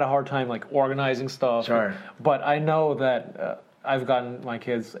 I've had a hard time like organizing stuff. Sure. But I know that I've gotten my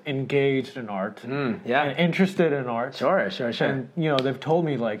kids engaged in art and interested in art. Sure. And, they've told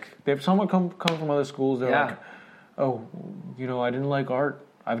me, like, they've someone come from other schools, they're like, oh, I didn't like art.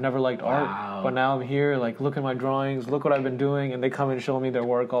 I've never liked art. But now I'm here, like, look at my drawings, look what I've been doing. And they come and show me their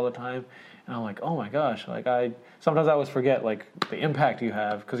work all the time. And I'm like, oh my gosh. Like, sometimes I always forget, like, the impact you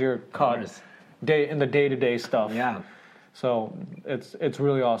have because you're caught in the day-to-day stuff. Yeah. So it's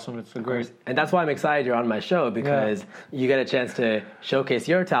really awesome. It's a great... And that's why I'm excited you're on my show, because you get a chance to showcase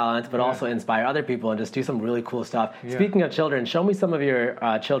your talent, but also inspire other people and just do some really cool stuff. Yeah. Speaking of children, show me some of your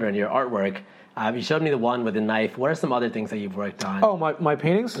children, your artwork. You showed me the one with the knife. What are some other things that you've worked on? Oh, my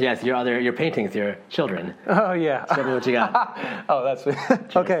paintings? Yes, your paintings, your children. Oh, yeah. Show me what you got. Oh, that's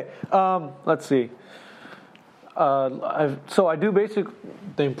it. Okay, let's see. So I do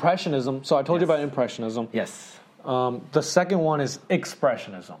the Impressionism. So I told you about Impressionism. Yes. The second one is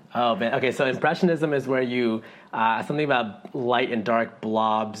Expressionism. Oh, man. Okay, so Impressionism is where you something about light and dark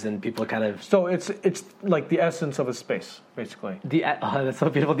blobs and people kind of... So it's like the essence of a space, basically. That's so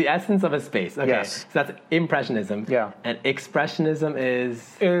beautiful. The essence of a space. Okay. Yes. So that's Impressionism. Yeah. And Expressionism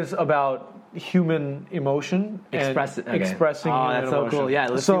is about human emotion expressing human that's emotion. So cool. Yeah,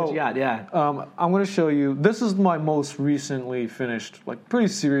 let's see what you got. Yeah. I'm going to show you. This is my most recently finished, like, pretty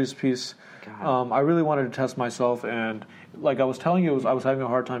serious piece. I really wanted to test myself, and like I was telling you, I was having a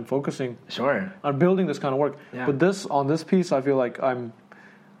hard time focusing on building this kind of work. Yeah. But on this piece, I feel like I'm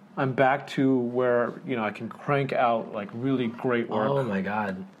back to where I can crank out like really great work. Oh my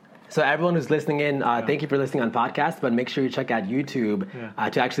God. So everyone who's listening in, thank you for listening on podcast, but make sure you check out YouTube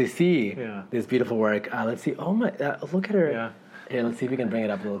to actually see this beautiful work. Let's see. Oh my, look at her. Yeah. Here, let's see if we can bring it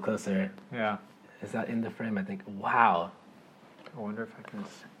up a little closer. Yeah. Is that in the frame? I think. Wow. I wonder if I can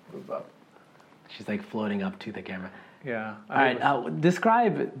move up. She's like floating up to the camera. Yeah. All right.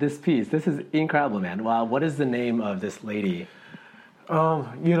 Describe this piece. This is incredible, man. Wow. What is the name of this lady?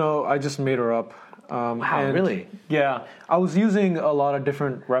 I just made her up. Wow. Really? Yeah. I was using a lot of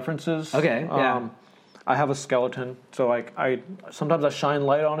different references. Okay. Yeah. I have a skeleton, so I sometimes I shine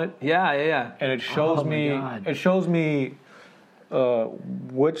light on it. Yeah. And it shows me. It shows me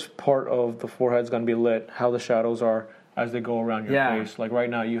which part of the forehead is going to be lit, how the shadows are as they go around your face. Like right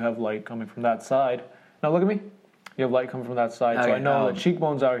now, you have light coming from that side. Now look at me. You have light coming from that side. Okay. So I know the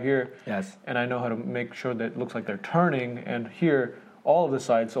cheekbones are here. Yes. And I know how to make sure that it looks like they're turning. And here, all of the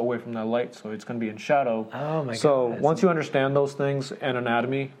sides away from that light. So it's going to be in shadow. Oh, my God. So once you understand those things and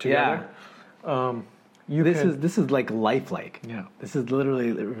anatomy together, this is like lifelike. Yeah. This is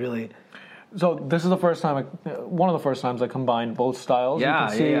literally really... So this is the first time, one of the first times I combined both styles. Yeah,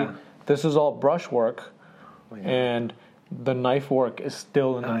 you can see this is all brushwork. And the knife work is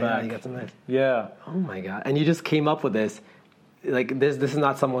still in the back. Yeah, you got some knife. Yeah. Oh my God! And you just came up with this, like this. This is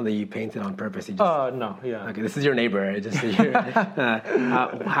not someone that you painted on purpose. You just no. Yeah. Okay, this is your neighbor.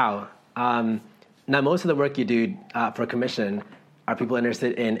 Wow. Now, most of the work you do for commission, are people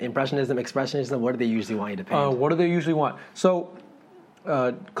interested in Impressionism, Expressionism? What do they usually want you to paint? What do they usually want? So.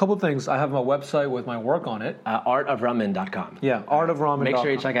 A couple of things. I have my website with my work on it. Artoframen.com. Yeah, artoframen.com. Make sure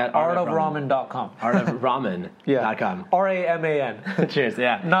you check out artoframen.com. Artoframen.com. Raman. Cheers,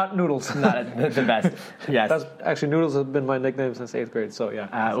 yeah. Not noodles. Not the best. Yes. That's actually, noodles have been my nickname since 8th grade, so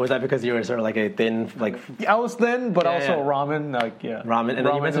yeah. Was that because you were sort of like a thin, like... I was thin, but also ramen, Ramen. And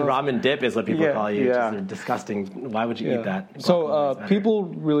then you mentioned ramen dip is what people call you. Yeah. Just disgusting. Why would you eat that? So people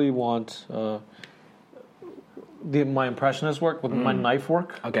really want... my impressionist work with my knife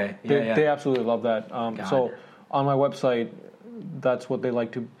work. Okay. They absolutely love that. So on my website, that's what they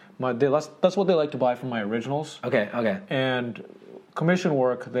like to that's what they like to buy from my originals. Okay. And commission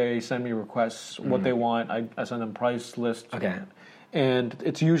work, they send me requests what they want. I send them price lists. Okay. And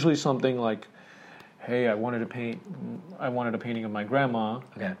it's usually something like, hey, I wanted a painting of my grandma.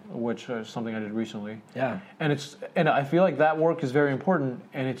 Okay. Which is something I did recently. Yeah. And I feel like that work is very important,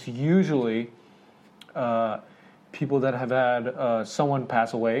 and it's usually people that have had someone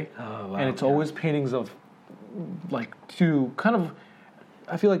pass away. Oh, wow. And it's always paintings of I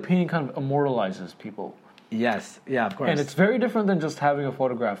feel like painting kind of immortalizes people. Yes, yeah, of course. And it's very different than just having a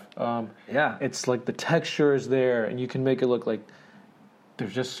photograph. It's like the texture is there, and you can make it look like they're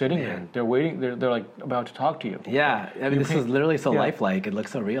just sitting there. They're waiting. They're like about to talk to you. Yeah, I mean, this is literally so lifelike. It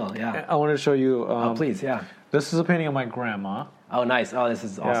looks so real. Yeah. I want to show you. Please, yeah. This is a painting of my grandma. Oh, nice. Oh, this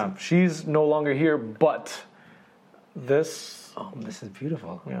is awesome. Yeah, she's no longer here, but this. Oh, this is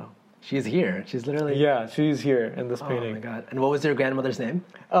beautiful. Yeah. She's here. She's literally... Yeah, she's here in this painting. Oh, my God. And what was your grandmother's name?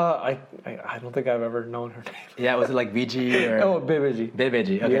 I don't think I've ever known her name. Yeah, was it like VG or... Bebeji.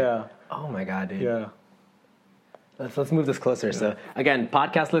 Bebeji, okay. Yeah. Oh, my God, dude. Yeah. Let's move this closer. Yeah. So, again,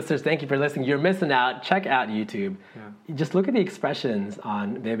 podcast listeners, thank you for listening. You're missing out. Check out YouTube. Yeah. You just look at the expressions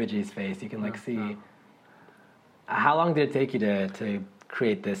on Bebeji's face. You can, see... Yeah. How long did it take you to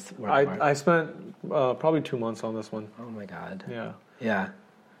create this work of art? I spent probably 2 months on this one. Oh, my God. Yeah. Yeah.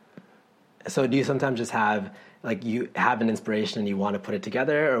 So do you sometimes just have, you have an inspiration and you want to put it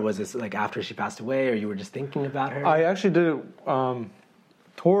together, or was this, after she passed away, or you were just thinking about her? I actually did it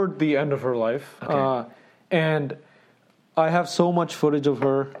toward the end of her life. Okay. And I have so much footage of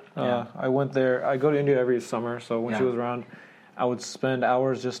her. I went there. I go to India every summer, so when she was around, I would spend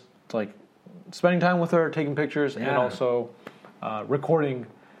hours just, spending time with her, taking pictures, and also recording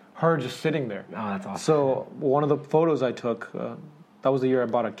her just sitting there. Oh, that's awesome. So one of the photos I took, that was the year I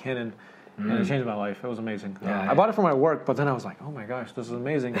bought a Canon. And it changed my life. It was amazing. I bought it for my work, but then I was like, oh my gosh, this is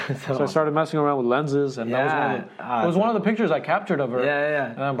amazing. So I started messing around with lenses, and that was one of the pictures I captured of her. Yeah.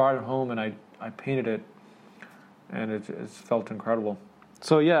 And I brought it home, and I painted it, and it felt incredible.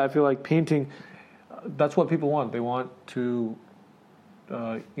 So I feel like painting, that's what people want. They want to,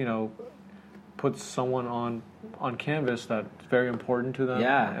 put someone on canvas that's very important to them.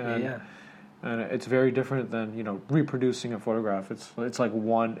 And it's very different than reproducing a photograph. It's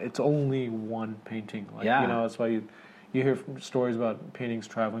only one painting. That's why you hear stories about paintings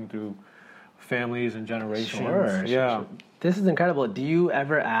traveling through families and generations. Sure. This is incredible. Do you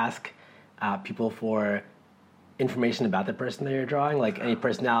ever ask people for information about the person that you're drawing, any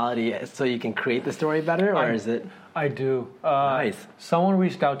personality, so you can create the story better, or is it? I do. Nice. Someone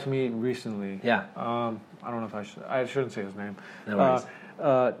reached out to me recently. Yeah. I don't know if I shouldn't say his name. No worries.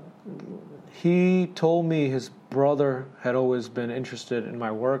 He told me his brother had always been interested in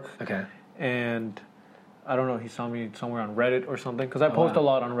my work. Okay. And I don't know, he saw me somewhere on Reddit or something, because I post a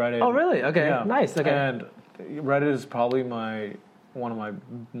lot on Reddit. Oh, really? Okay. Yeah. Nice. Okay. And Reddit is probably one of my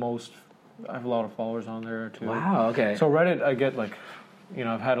most... I have a lot of followers on there, too. Wow, okay. So Reddit, I get,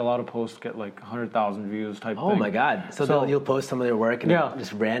 I've had a lot of posts get, 100,000 views type thing. Oh, my God. So you'll post some of their work and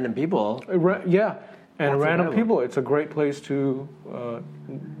just random people. And That's random incredible. people. It's a great place to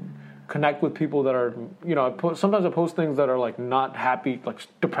connect with people that are, sometimes I post things that are not happy,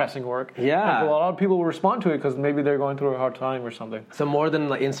 depressing work. Yeah. And a lot of people will respond to it because maybe they're going through a hard time or something. So more than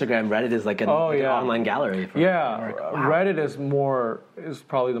Instagram, Reddit is an online gallery. For work. Wow. Reddit is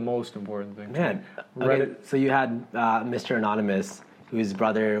probably the most important thing. Man. Reddit. Okay, so you had Mr. Anonymous, whose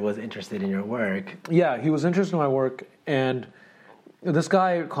brother was interested in your work. Yeah, he was interested in my work, and this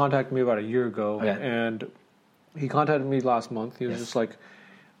guy contacted me about a year ago, and he contacted me last month. He was just like,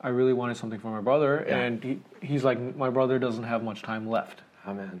 I really wanted something for my brother, and he's like, my brother doesn't have much time left.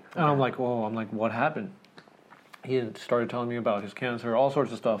 Oh, man. And I'm like, what happened? He started telling me about his cancer, all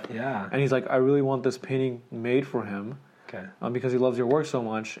sorts of stuff. Yeah. And he's like, I really want this painting made for him, because he loves your work so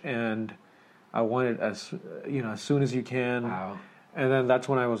much, and I want it as soon as you can. Wow. And then that's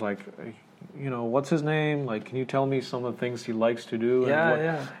when I was like, what's his name? Can you tell me some of the things he likes to do?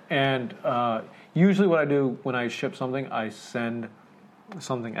 And usually what I do when I ship something, I send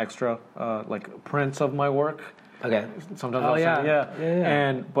something extra, prints of my work. Okay. Sometimes I'll send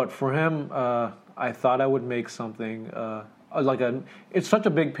it. But for him, I thought I would make something it's such a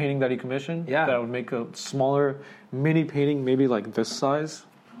big painting that he commissioned that I would make a smaller mini painting, maybe this size.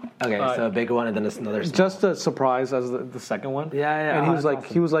 Okay, so a bigger one and then another small. Just a surprise as the second one. Yeah. And he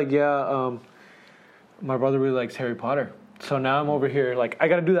was like, my brother really likes Harry Potter. So now I'm over here, I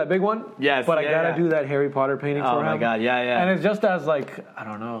got to do that big one. Yes. But I got to do that Harry Potter painting for him. Oh my God, yeah. And it's just as I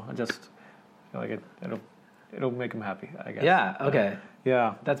don't know, I just feel like it'll make him happy, I guess. Yeah. Okay.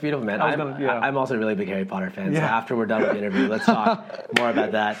 Yeah. That's beautiful, man. I'm also a really big Harry Potter fan. So after we're done with the interview, let's talk more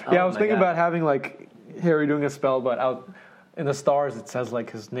about that. I was thinking about having like Harry doing a spell, but out in the stars it says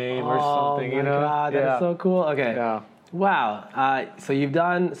like his name or something. Oh my God, that is so cool. Okay. Yeah. Wow. So you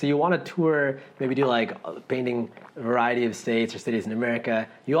want to tour, maybe do like painting a variety of states or cities in America.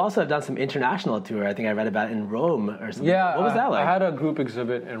 You also have done some international tour. I think I read about it in Rome or something. Yeah. What was that like? I had a group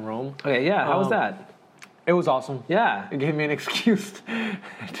exhibit in Rome. Okay. Yeah. How was that? It was awesome. Yeah. It gave me an excuse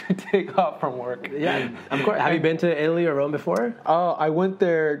to take off from work. Yeah. Of course. Have you been to Italy or Rome before? I went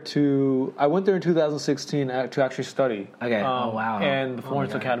there in 2016 to actually study. Okay. Wow. And the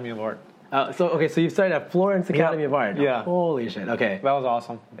Florence Academy of Art. So you started at Florence Academy of Art. Yeah. Holy shit. Okay. That was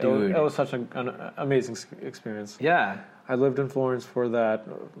awesome. Dude. It was such an amazing experience. Yeah. I lived in Florence for that.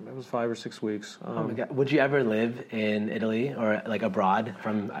 It was 5 or 6 weeks. Oh my God. Would you ever live in Italy or like abroad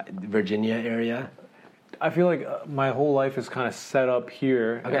from Virginia area? I feel like my whole life is kind of set up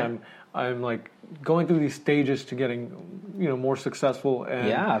here. Okay. And I'm like going through these stages to getting, more successful. And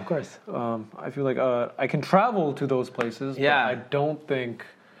yeah, of course. I feel like I can travel to those places. Yeah. But I don't think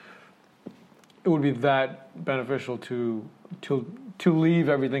it would be that beneficial to leave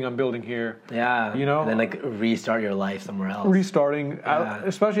everything I'm building here. Yeah. And then like restart your life somewhere else. Restarting,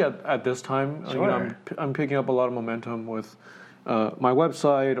 especially at this time. Sure. I'm picking up a lot of momentum with my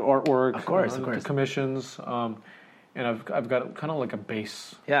website, artwork, of course. commissions, and I've got kind of like a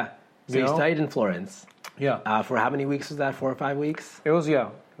base. Yeah. So you studied in Florence. Yeah. For how many weeks was that? 4 or 5 weeks? It was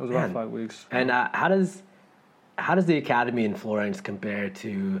about 5 weeks. And how does the academy in Florence compare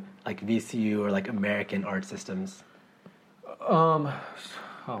to like VCU or like American art systems? Oh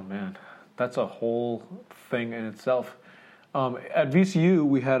man, that's a whole thing in itself. At VCU,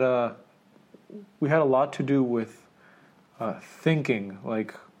 we had a lot to do with thinking,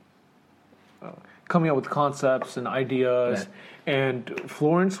 like coming up with concepts and ideas. Yeah. And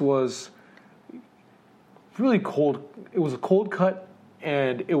Florence was really cold. It was a cold cut,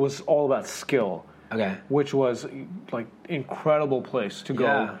 and it was all about skill. Okay. Which was like incredible place to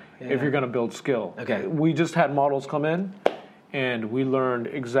go if you're going to build skill. Okay. We just had models come in, and we learned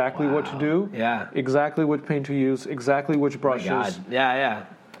exactly what to do. Yeah. Exactly which paint to use. Exactly which brushes. Oh my God. Yeah.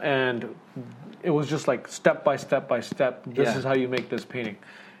 And it was just like step by step by step. This is how you make this painting.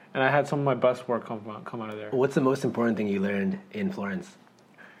 And I had some of my best work come out of there. What's the most important thing you learned in Florence?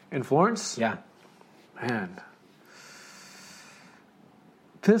 In Florence? Yeah. Man.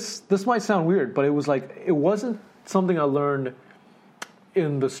 This might sound weird, but it wasn't something I learned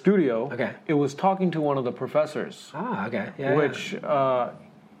in the studio. Okay. It was talking to one of the professors. Ah, okay. Which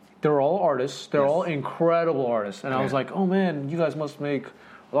they're all artists. They're all incredible artists. And I was like, oh man, you guys must make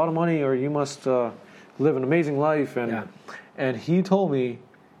a lot of money, or you must live an amazing life. And he told me,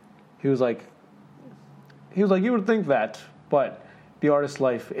 he was like, you would think that, but the artist's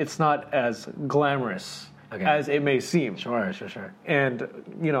life, it's not as glamorous as it may seem. Sure. And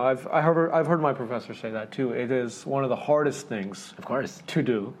I've heard my professor say that too. It is one of the hardest things, of course, to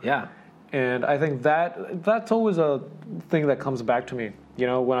do. Yeah. And I think that's always a thing that comes back to me.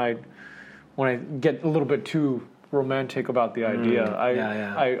 When I get a little bit too romantic about the idea,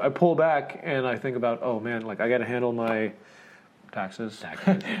 I pull back and I think about, oh man, like I got to handle my taxes.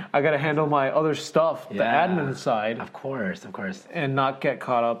 I got to handle my other stuff, the admin side. Of course. And not get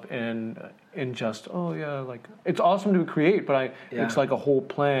caught up in just, like it's awesome to create, but it's like a whole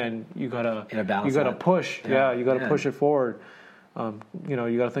plan. You gotta push. You gotta push it forward.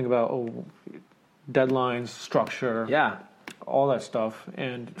 You gotta think about deadlines, structure. Yeah. All that stuff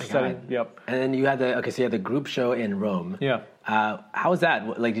and setting. Yep. And then you had the group show in Rome. Yeah. How was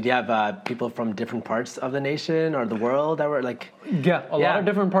that? Like, did you have people from different parts of the nation or the world that were like? Yeah, a lot of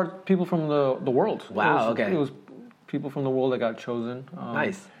different people from the world. Wow. It was people from the world that got chosen.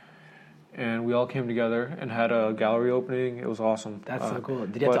 Nice. And we all came together and had a gallery opening. It was awesome. That's so cool.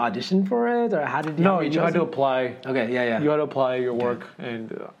 Did you have to audition for it, or how did you? No, you had to apply. Okay. Yeah. You had to apply your work, and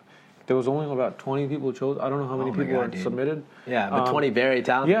there was only about 20 people chose. I don't know how many people were submitted. Yeah, but 20 very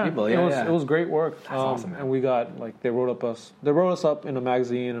talented people. Yeah, it was great work. That's awesome. And we got they wrote us up in a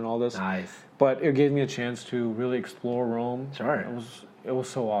magazine and all this. Nice. But it gave me a chance to really explore Rome. Sure. It was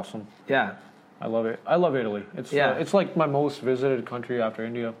so awesome. Yeah. I love it. I love Italy. It's like my most visited country after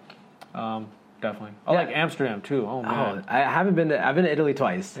India. Definitely. I like Amsterdam too. Oh man. I've been to Italy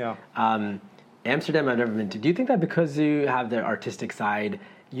twice. Yeah. Amsterdam I've never been to. Do you think that because you have the artistic side,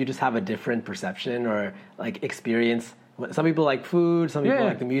 you just have a different perception or like experience? Some people like food, some people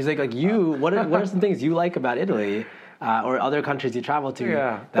like the music. Like you, what are some things you like about Italy or other countries you travel to?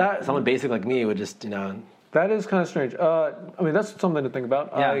 Yeah, that someone basic like me would just That is kind of strange. I mean, that's something to think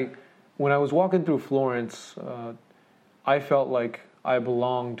about. Yeah. when I was walking through Florence, I felt like I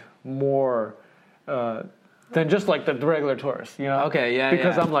belonged more than just like the regular tourist, you know? Okay, yeah,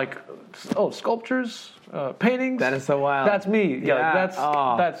 because I'm like, oh, sculptures, paintings. That is so wild. That's me. Yeah,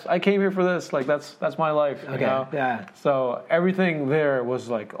 like, that's. I came here for this. Like that's my life. Okay, you know? yeah. So everything there was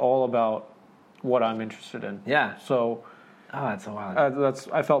like all about what I'm interested in. Yeah. So. Oh, that's so wild.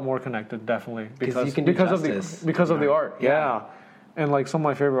 I felt more connected, definitely, because you can do justice, of the art. Yeah. And like some of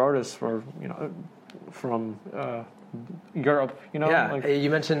my favorite artists were, you know, from Europe. You know. Yeah. Like, you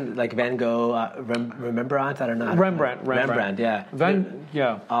mentioned like Van Gogh, Rembrandt. I don't know. Rembrandt.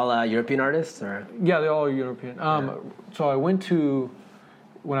 Yeah. All European artists, or yeah, they're all European. So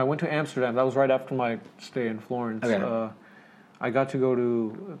when I went to Amsterdam. That was right after my stay in Florence. Okay. I got to go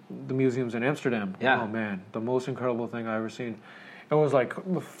to the museums in Amsterdam. Yeah. Oh man, the most incredible thing I ever seen. It was like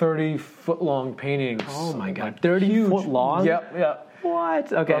 30-foot-long paintings. Oh my god, like 30 foot long? Yeah.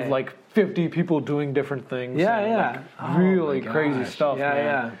 What? Okay. Of like 50 people doing different things. Yeah, and yeah. Like really crazy stuff.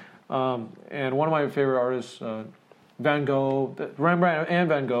 Yeah, man. And one of my favorite artists, Van Gogh, Rembrandt and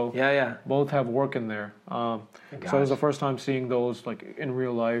Van Gogh. Yeah. Both have work in there. So it was the first time seeing those like in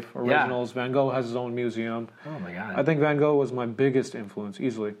real life originals. Yeah. Van Gogh has his own museum. Oh my god. I think Van Gogh was my biggest influence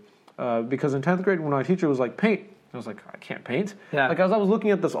easily, because in 10th grade when my teacher was like paint, I was like I can't paint. Yeah. Like as I was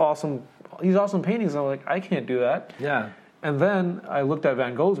looking at these awesome paintings, I was like I can't do that. Yeah. And then I looked at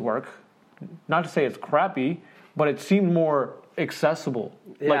Van Gogh's work. Not to say it's crappy, but it seemed more accessible,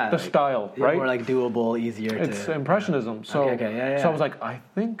 like the style, right? More like doable, easier. It's Impressionism. So, okay. So I was like, I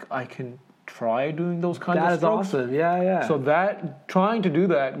think I can try doing those kinds of strokes. That is awesome. Yeah. So trying to do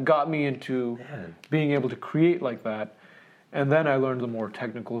that got me into being able to create like that, and then I learned the more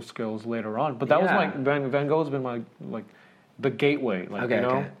technical skills later on. But that was like Van Gogh's been my like the gateway. Like, you know?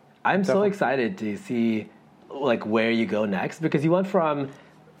 Okay. I'm so excited to see like where you go next, because you went from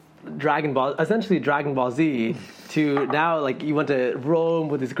essentially Dragon Ball Z to now like you went to Rome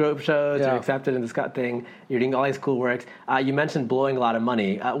with these group shows, you're accepted in this thing, you're doing all these cool works. You mentioned blowing a lot of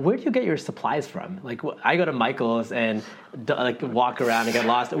money. Where do you get your supplies from? Like I go to Michael's and like walk around and get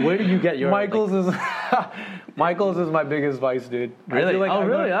lost. Where do you get your Michael's is Michael's is my biggest vice, dude. Really? Really?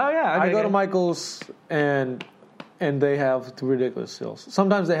 Oh yeah. I go to Michael's and they have ridiculous sales.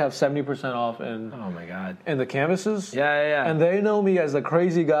 Sometimes they have 70% off in oh my god in the canvases. Yeah. And they know me as the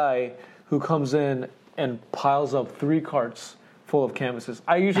crazy guy who comes in and piles up 3 carts full of canvases.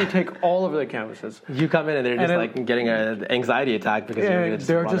 I usually take all of the canvases. You come in and they're just like getting an anxiety attack because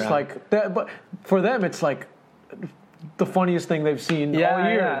they're just like that. But for them, it's like the funniest thing they've seen all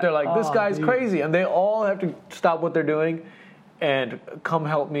year. Yeah. They're like, this guy's crazy, and they all have to stop what they're doing and come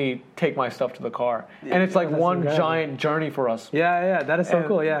help me take my stuff to the car. And it's like one giant journey for us. Yeah, that is so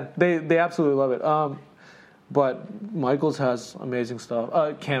cool, yeah. They absolutely love it. But Michael's has amazing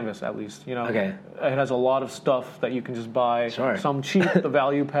stuff. Canvas, at least, you know. Okay. It has a lot of stuff that you can just buy. Sure. Some cheap, the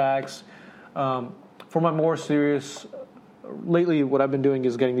value packs. For my more serious, lately what I've been doing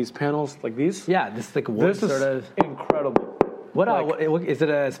is getting these panels like these. Yeah, this like wood sort of. Incredible. What is it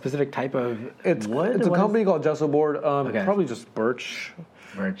a specific type of wood? It's a company called Gesso Board. Probably just birch.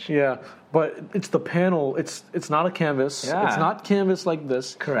 Birch. Yeah, but it's the panel. It's not a canvas. Yeah. It's not canvas like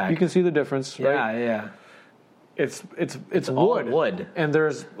this. Correct. You can see the difference, right? Yeah. It's wood. And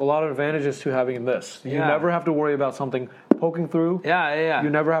there's a lot of advantages to having this. You never have to worry about something poking through. Yeah. You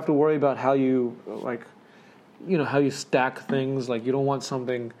never have to worry about how you how you stack things. Like you don't want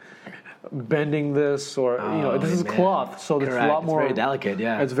something bending this or this is cloth, so there's a lot more. It's very delicate.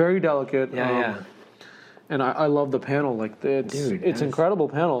 Yeah, it's very delicate. Yeah. And I love the panel. Like it's incredible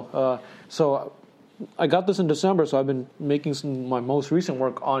panel. So I got this in December, so I've been making my most recent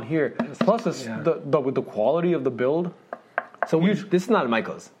work on here. Plus, with the quality of the build. So this is not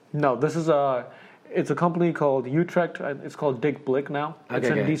Michael's. No, this is it's a company called Utrecht. It's called Dick Blick now. It's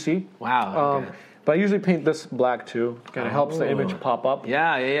in DC. Wow. But I usually paint this black too. Kind of helps the image pop up.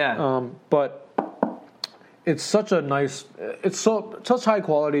 Yeah. But it's such a nice. It's such high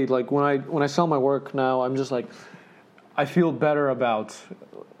quality. Like when I sell my work now, I'm just like, I feel better about,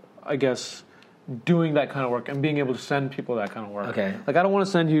 I guess, doing that kind of work and being able to send people that kind of work. Okay. Like I don't want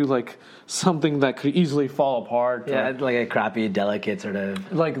to send you like something that could easily fall apart. Yeah, like a crappy, delicate sort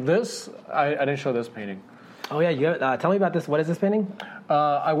of. Like this, I didn't show this painting. Oh yeah, tell me about this. What is this painting?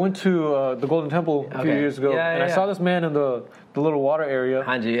 I went to the Golden Temple a few years ago, and I saw this man in the little water area.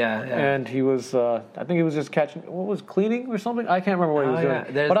 Hanji, yeah. And he was, I think he was just cleaning or something? I can't remember what he was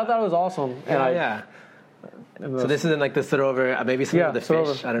doing. But I thought it was awesome. So this is in like the Sarovar, maybe some of the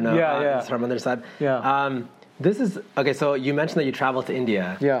fish, I don't know. It's from on the other side. Yeah. This is, okay, so you mentioned that you traveled to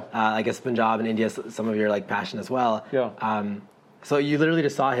India. Yeah. I guess Punjab and India is some of your like passion as well. Yeah. So you literally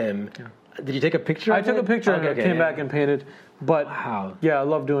just saw him. Yeah. Did you take a picture? I took a picture and came back and painted. But wow. Yeah, I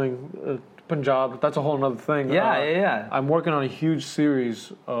love doing Punjab. That's a whole other thing. Yeah. I'm working on a huge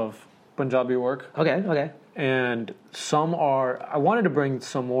series of Punjabi work. Okay. And some are, I wanted to bring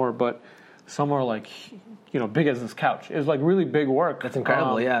some more, but some are like, big as this couch. It's like really big work. That's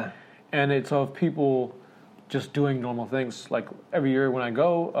incredible, yeah. And it's of people just doing normal things. Like every year when I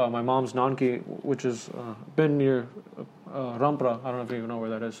go, my mom's Nanki, which is been near Rampura. I don't know if you know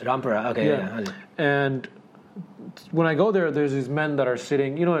where that is. Rampura, okay, yeah. And when I go there's these men that are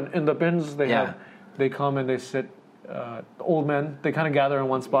sitting, in the bins they come and they sit, old men, they kind of gather in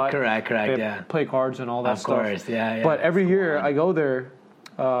one spot. Correct, they play cards and all that stuff. Of course, yeah. But every year I go there,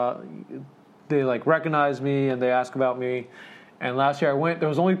 they like recognize me and they ask about me. And last year I went, there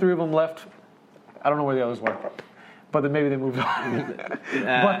was only 3 of them left. I don't know where the others were, but then maybe they moved on.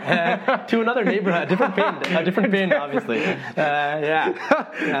 To another neighborhood, a different bin, obviously.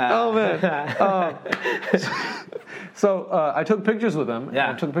 Oh man. So I took pictures with them.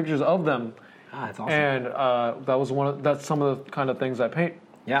 Yeah. I took pictures of them. That's awesome. And that's some of the kind of things I paint.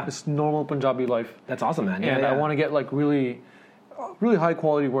 Yeah. It's normal Punjabi life. That's awesome, man. And I want to get like really, really high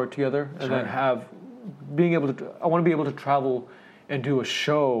quality work together, and then I want to be able to travel and do a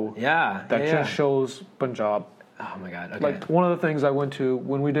show that just shows Punjab. Oh my God! Okay. Like one of the things I went to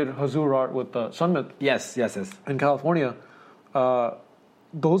when we did Hazur art with Sunmit. Yes. In California,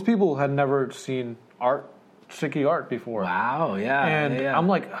 those people had never seen Sikhi art before. Wow! Yeah. And I'm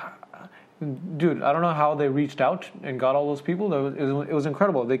like, dude, I don't know how they reached out and got all those people. It was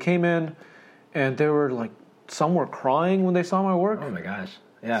incredible. They came in, and they were like, some were crying when they saw my work. Oh my gosh!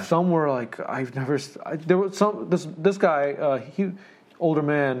 Yeah. Some were like, there was some. This guy, older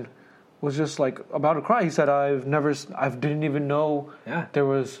man, was just like about to cry. He said, I didn't even know there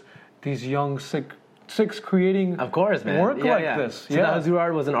was these young Sikhs creating of course, man. work like this. So the Hazur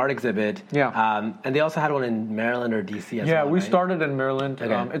art was an art exhibit. Yeah. And they also had one in Maryland or DC as well. Yeah, we right? started in Maryland.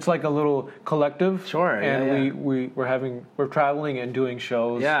 Okay. It's like a little collective. Sure. And we're traveling and doing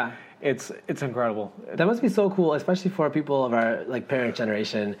shows. Yeah. It's incredible. That must be so cool, especially for people of our like parent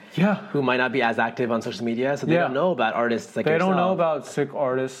generation, who might not be as active on social media, so they don't know about artists like yourself. They don't know about Sikh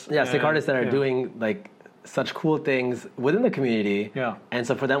artists. Yeah, Sikh artists that are doing like such cool things within the community. Yeah. And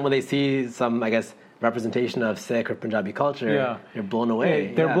so for them, when they see some, I guess, representation of Sikh or Punjabi culture, they're blown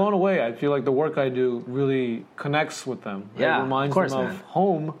away. They're blown away. I feel like the work I do really connects with them. Yeah, it reminds them of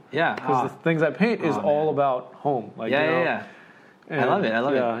home. Yeah, because the things I paint is all about home. Like, And I love it.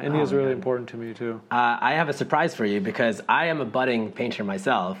 Yeah, India's really important to me too. I have a surprise for you because I am a budding painter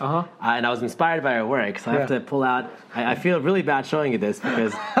myself, and I was inspired by your work. So I have to pull out. I feel really bad showing you this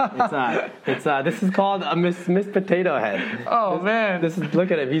because this is called a Miss Potato Head. Oh man,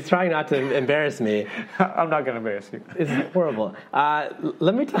 look at him. He's trying not to embarrass me. I'm not going to embarrass you. It's horrible.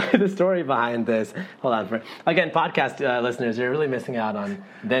 Let me tell you the story behind this. Hold on. Again, podcast listeners, you're really missing out on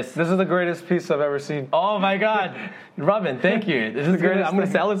this. This is the greatest piece I've ever seen. Oh my God, Raman, thank you. This is great. I'm going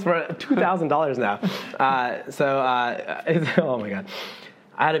to sell this for $2,000 now. Oh my God.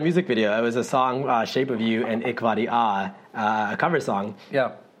 I had a music video. It was a song, Shape of You and Ikwadi Ah, a cover song.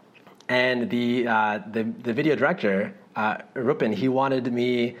 Yeah. And the video director, Rupin, he wanted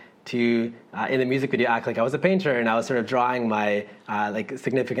me to, in the music video, act like I was a painter, and I was sort of drawing my like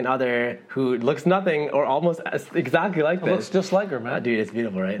significant other who looks nothing or almost exactly like this. Looks just like her, man. Dude, it's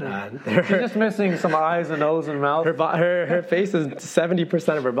beautiful, right? She's just missing some eyes, a nose, and mouth. Her face is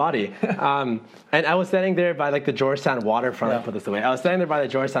 70% of her body. And I was standing there by like the Georgetown waterfront. I'll put this away. I was standing there by the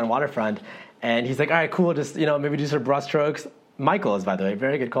Georgetown waterfront, and he's like, "All right, cool. Just maybe do some brush strokes." Michael is, by the way,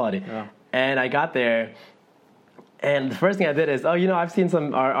 very good quality. Yeah. And I got there. And the first thing I did is, I've seen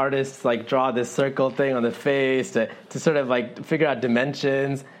some artists like draw this circle thing on the face to sort of like figure out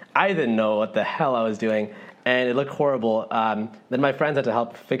dimensions. I didn't know what the hell I was doing, and it looked horrible. Then my friends had to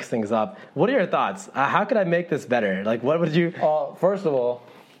help fix things up. What are your thoughts? How could I make this better? Like, what would you... First of all...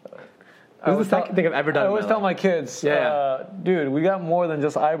 This is the second thing I've ever done. I always tell my kids, dude, we got more than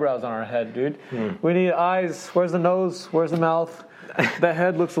just eyebrows on our head, dude. We need eyes. Where's the nose? Where's the mouth? The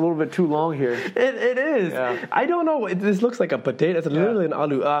head looks a little bit too long here. It is. Yeah. I don't know. This looks like a potato. It's literally an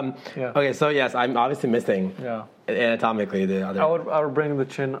aloo. Okay, so yes, I'm obviously missing anatomically the other. I would bring the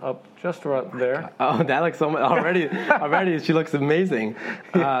chin up just right there. Oh, that looks so much. Already she looks amazing.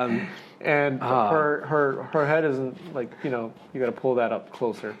 And her head isn't like, you got to pull that up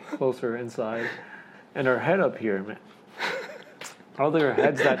closer inside. And her head up here, man. I don't think her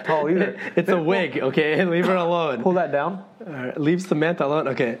head's that tall either. It's a wig, okay? Leave her alone. Pull that down. Leave Samantha alone.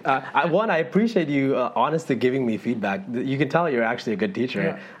 Okay. I appreciate you honestly giving me feedback. You can tell you're actually a good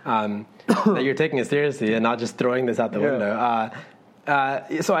teacher. That you're taking it seriously and not just throwing this out the window.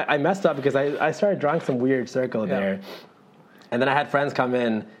 So I messed up because I started drawing some weird circle there. And then I had friends come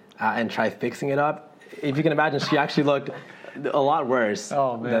in and try fixing it up. If you can imagine, she actually looked a lot worse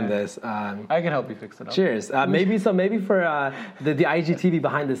than this. I can help you fix it up. Cheers. Maybe for the IGTV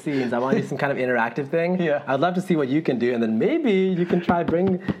behind the scenes, I want to do some kind of interactive thing. Yeah. I'd love to see what you can do, and then maybe you can try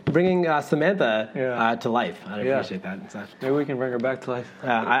bringing Samantha to life. I'd appreciate that. So, maybe we can bring her back to life.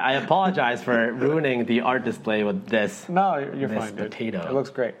 I apologize for ruining the art display with this. No, you're fine, dude. Potato. It looks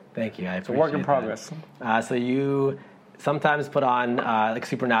great. Thank you. It's a work in progress. So you sometimes put on like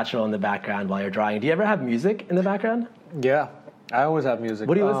Supernatural in the background while you're drawing. Do you ever have music in the background? Yeah, I always have music.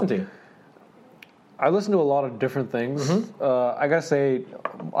 What do you listen to? I listen to a lot of different things. I gotta say,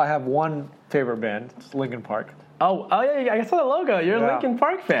 I have one favorite band. It's Linkin Park. Oh yeah! I saw the logo. You're a Linkin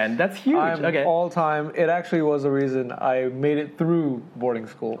Park fan. That's huge. I'm all time. It actually was the reason I made it through boarding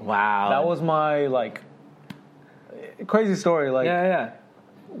school. Wow. That was my crazy story.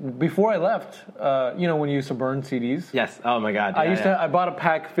 Before I left, when you used to burn CDs. Yes. Oh my God. I bought a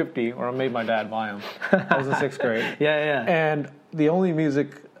pack 50, or I made my dad buy them. I was in 6th grade. Yeah. And the only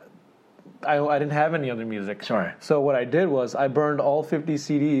music, I didn't have any other music. Sure. So what I did was I burned all 50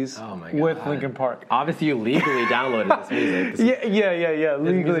 CDs with Linkin Park. Obviously, you legally downloaded this music. Yeah.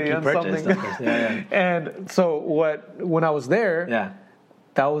 Legally on something. And so when I was there,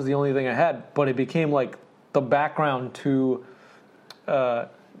 that was the only thing I had. But it became like the background to.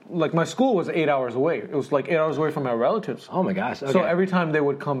 My school was 8 hours away. It was like 8 hours away from my relatives. Oh my gosh! Okay. So every time they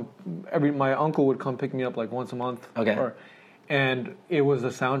would come, my uncle would come pick me up like once a month. Okay. And it was the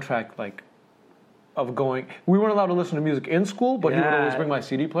soundtrack of going. We weren't allowed to listen to music in school, but he would always bring my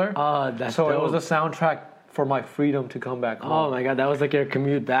CD player. Oh, that's so dope. It was a soundtrack for my freedom to come back home. Oh my God, that was like your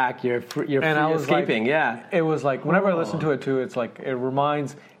commute back. Your escaping. It was like whenever I listen to it too, it's like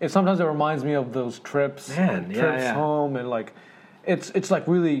sometimes it reminds me of those trips home and like. It's like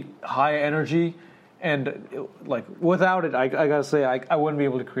really high energy, and without it, I gotta say I wouldn't be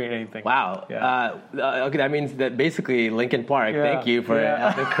able to create anything. Wow. Yeah. Okay, that means that basically Linkin Park. Yeah. Thank you for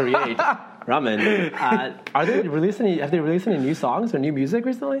helping create Raman. Have they released any new songs or new music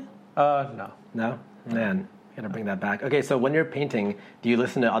recently? No. No. Man, gotta bring that back. Okay, so when you're painting, do you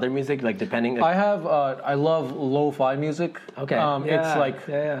listen to other music depending? I love lo-fi music. Okay.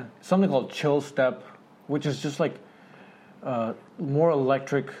 It's something called chill step, which is just like. More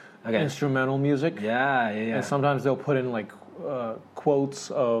electric instrumental music. Yeah. And sometimes they'll put in quotes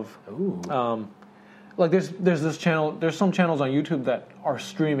of. There's this channel. There's some channels on YouTube that are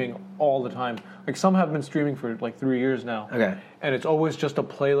streaming all the time. Like some have been streaming for 3 years now. Okay. And it's always just a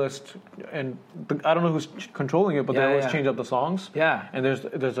playlist, and I don't know who's controlling it, but they always change up the songs. Yeah. And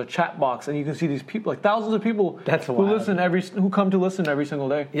there's a chat box, and you can see these people, thousands of people who come to listen every single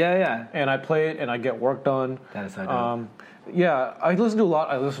day. Yeah. And I play it, and I get work done. That is so dope. I listen to a lot.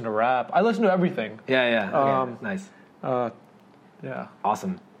 I listen to rap. I listen to everything. Yeah. Okay. Nice. Yeah.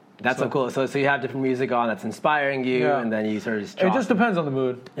 Awesome. That's so cool. So you have different music on that's inspiring you, and then you sort of It just depends on the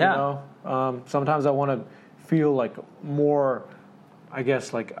mood. Yeah. Sometimes I want to feel more, I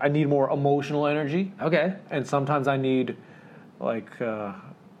guess, I need more emotional energy. Okay. And sometimes I need,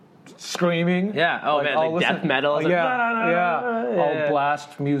 screaming. Yeah. Oh, man, death metal. I'll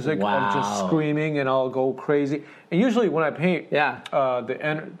blast music. Wow. I'm just screaming, and I'll go crazy. And usually when I paint,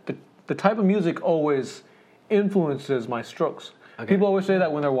 the type of music always influences my strokes. Okay. People always say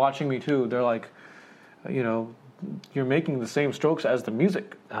that when they're watching me too. They're like, you're making the same strokes as the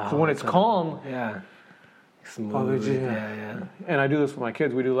music. So when it's calm, smooth. And I do this with my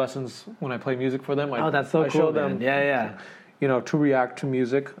kids. We do lessons when I play music for them. That's so cool. I show them, to react to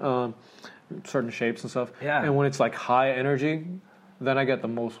music, certain shapes and stuff. Yeah. And when it's high energy, then I get the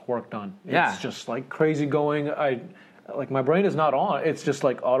most work done. Yeah. It's just crazy going. My brain is not on. It's just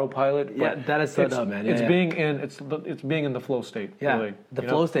autopilot. Yeah, that is so dope, man. It's being in the flow state. Yeah, really, the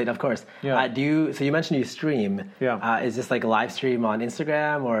flow state, of course. Yeah. So you mentioned you stream. Yeah. Is this a live stream on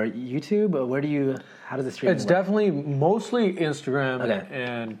Instagram or YouTube? Or how does the stream It's work? definitely mostly Instagram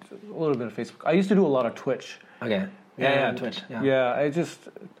and a little bit of Facebook. I used to do a lot of Twitch. Okay. Yeah, Twitch. Yeah, I just,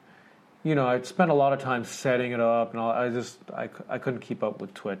 I spent a lot of time setting it up, and all. I couldn't keep up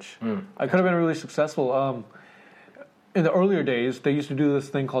with Twitch. I could have been really successful. In the earlier days, they used to do this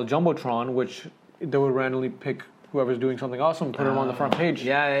thing called Jumbotron, which they would randomly pick whoever's doing something awesome, put them on the front page.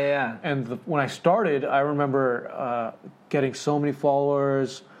 Yeah. And when I started, I remember getting so many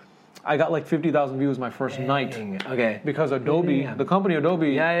followers, I got like 50,000 views my first night. Okay. Because Adobe, the company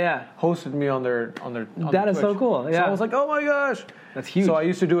Adobe, hosted me on their That is so cool. Yeah. So I was like, oh my gosh, that's huge. So I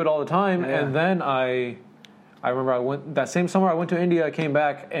used to do it all the time, and then I remember I went that same summer. I went to India. I came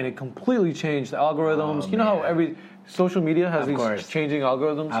back, and it completely changed the algorithms. You know how every social media has these changing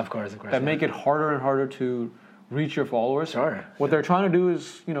algorithms, of course, that make it harder and harder to reach your followers. Sure. What they're trying to do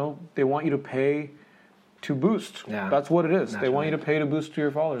is, they want you to pay to boost. Yeah. That's what it is. Naturally. They want you to pay to boost to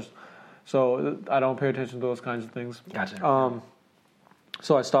your followers. So I don't pay attention to those kinds of things. Gotcha.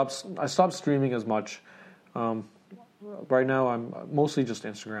 So I stopped streaming as much. Right now I'm mostly just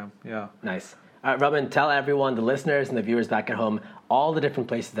Instagram. Yeah. Nice. All right, Raman, tell everyone, the listeners and the viewers back at home, all the different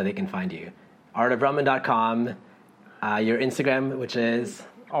places that they can find you. artoframan.com, your Instagram, which is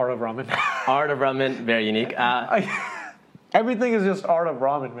Art of Raman. Art of Raman, very unique. Everything is just Art of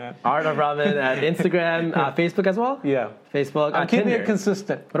Raman, man. Art of Raman at Instagram, Facebook as well? Yeah. Facebook. I'm keeping it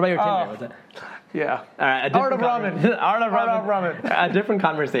consistent. What about your Tinder? What's that? Yeah. All right. Art of Raman. Art of Raman. A different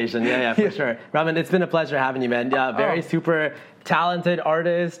conversation. Yeah, for sure. Raman, it's been a pleasure having you, man. Very super talented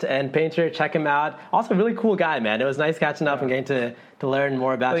artist and painter. Check him out. Also, really cool guy, man. It was nice catching up and getting to learn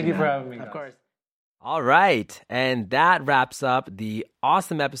more about you. Thank you for having me. Of course. All right. And that wraps up the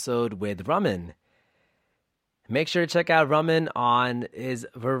awesome episode with Raman. Make sure to check out Raman on his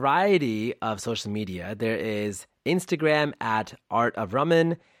variety of social media. There is Instagram at Art of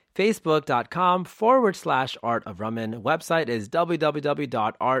Raman, Facebook.com/Art of Raman. Website is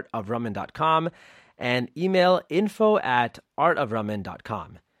www.artoframan.com, and email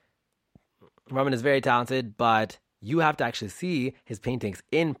info@artoframan.com. Raman is very talented, but you have to actually see his paintings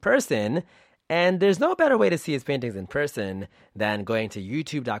in person. And there's no better way to see his paintings in person than going to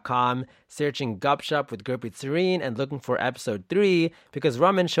youtube.com, searching Gupshup with Gurpreet Serene, and looking for episode 3, because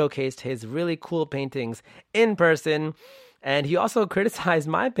Raman showcased his really cool paintings in person. And he also criticized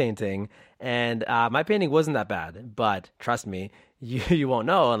my painting, and my painting wasn't that bad. But trust me, you won't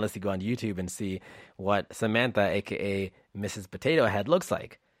know unless you go on YouTube and see what Samantha, a.k.a. Mrs. Potato Head, looks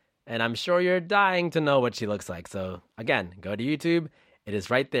like. And I'm sure you're dying to know what she looks like. So again, go to YouTube. It is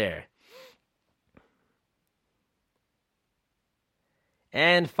right there.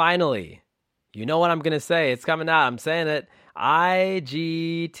 And finally, you know what I'm going to say. It's coming out. I'm saying it.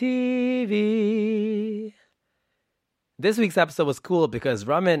 IGTV. This week's episode was cool because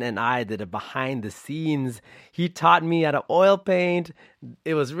Raman and I did a behind the scenes. He taught me how to oil paint.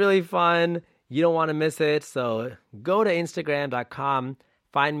 It was really fun. You don't want to miss it. So go to Instagram.com,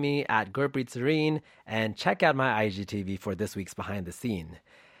 find me at Gurpreet Serene, and check out my IGTV for this week's behind the scene.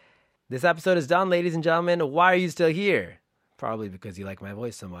 This episode is done, ladies and gentlemen. Why are you still here? Probably because you like my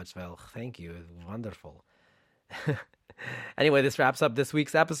voice so much. Well, thank you. It's wonderful. Anyway, this wraps up this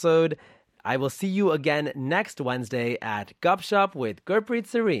week's episode. I will see you again next Wednesday at Gupshup with Gurpreet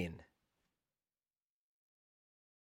Serene.